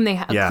its name. They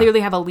clearly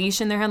have a leash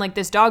in their hand. Like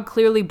this dog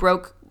clearly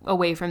broke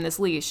away from this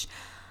leash.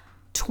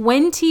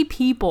 20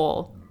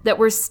 people that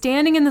were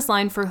standing in this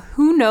line for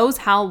who knows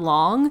how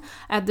long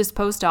at this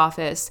post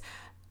office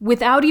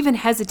without even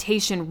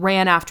hesitation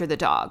ran after the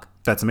dog.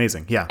 That's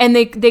amazing. Yeah. And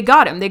they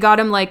got him. They got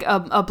him like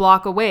a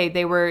block away.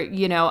 They were,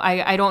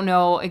 I don't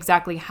know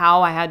exactly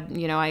how. I had,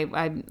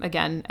 I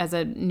again, as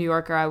a New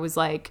Yorker, I was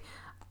like,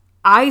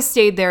 I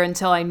stayed there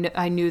until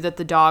I knew that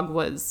the dog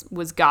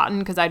was gotten,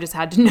 because I just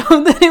had to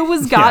know that it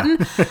was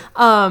gotten.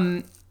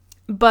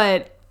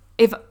 But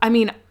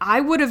I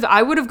would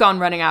have gone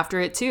running after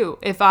it too.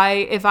 If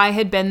I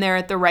had been there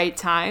at the right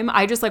time.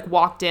 I just like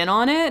walked in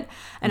on it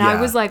and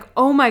I was like,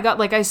 oh my God,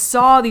 like I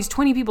saw these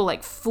 20 people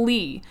like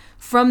flee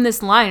from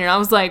this line and I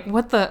was like,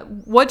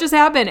 what just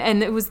happened?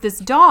 And it was this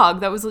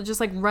dog that was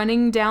just like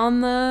running down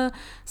the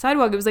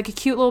sidewalk. It was like a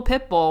cute little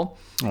pit bull.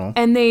 Aww.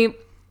 And they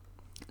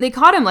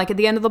caught him like at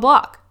the end of the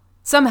block.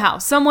 Somehow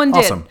someone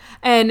did. Awesome.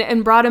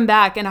 and brought him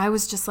back. And I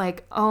was just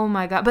like, oh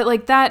my God. But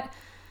like that.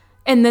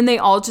 And then they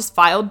all just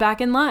filed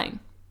back in line.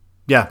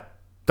 Yeah,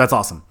 that's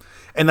awesome.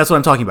 And that's what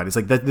I'm talking about. It's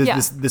like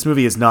this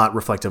movie is not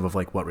reflective of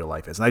like what real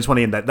life is. And I just want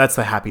to end that. That's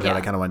the happy note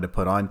I kind of wanted to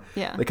put on.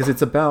 Yeah. Because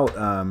it's about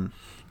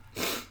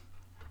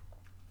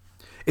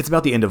it's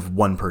about the end of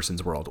one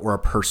person's world or a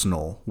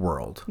personal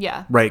world.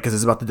 Yeah. Right? Because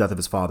it's about the death of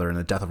his father and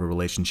the death of a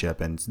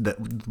relationship and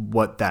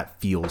what that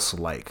feels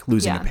like,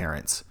 losing a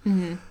parent.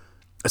 Mm-hmm.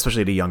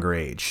 Especially at a younger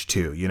age,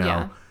 too, you know?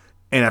 Yeah.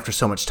 And after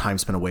so much time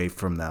spent away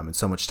from them and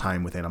so much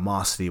time with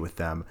animosity with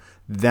them,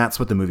 that's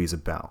what the movie's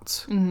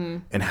about. Mm-hmm.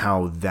 And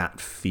how that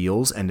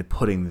feels and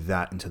putting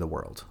that into the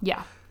world.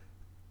 Yeah.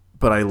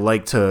 But I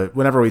like to,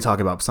 whenever we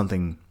talk about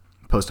something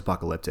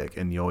post-apocalyptic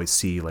and you always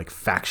see like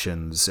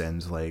factions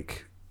and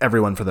like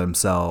everyone for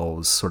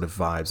themselves sort of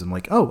vibes, I'm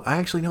like, oh, I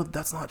actually know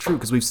that's not true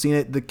because we've seen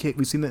it in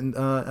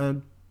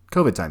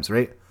COVID times,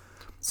 right?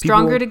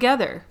 Stronger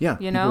together. Yeah.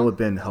 You people know? have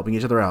been helping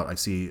each other out. I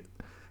see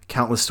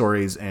countless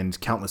stories and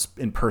countless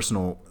in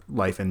personal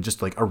life and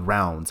just like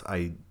around.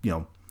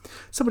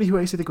 Somebody who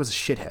I used to think was a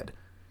shithead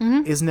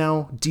is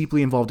now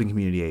deeply involved in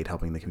community aid,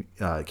 helping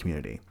the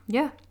community.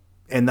 Yeah.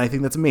 And I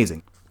think that's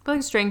amazing. But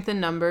like strength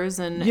in numbers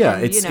and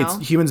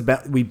it's humans.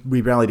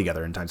 We rally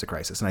together in times of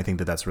crisis, and I think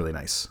that's really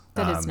nice.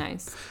 That is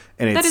nice.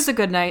 And that is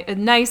a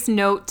nice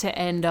note to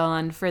end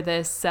on for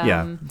this.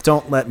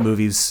 Don't let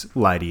movies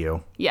lie to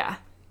you. Yeah.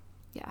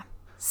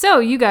 So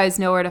you guys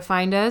know where to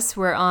find us.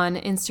 We're on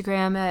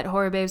Instagram at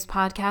Horror Babes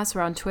Podcast.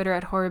 We're on Twitter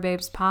at Horror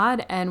Babes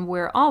Pod, and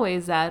we're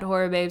always at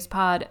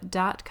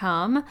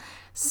horrorbabespod.com.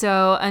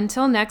 So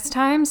until next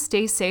time,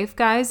 stay safe,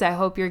 guys. I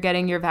hope you're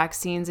getting your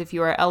vaccines if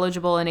you are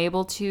eligible and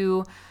able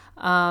to.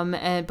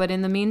 But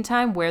in the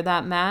meantime, wear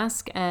that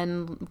mask,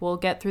 and we'll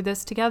get through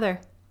this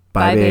together.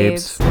 Bye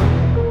babes.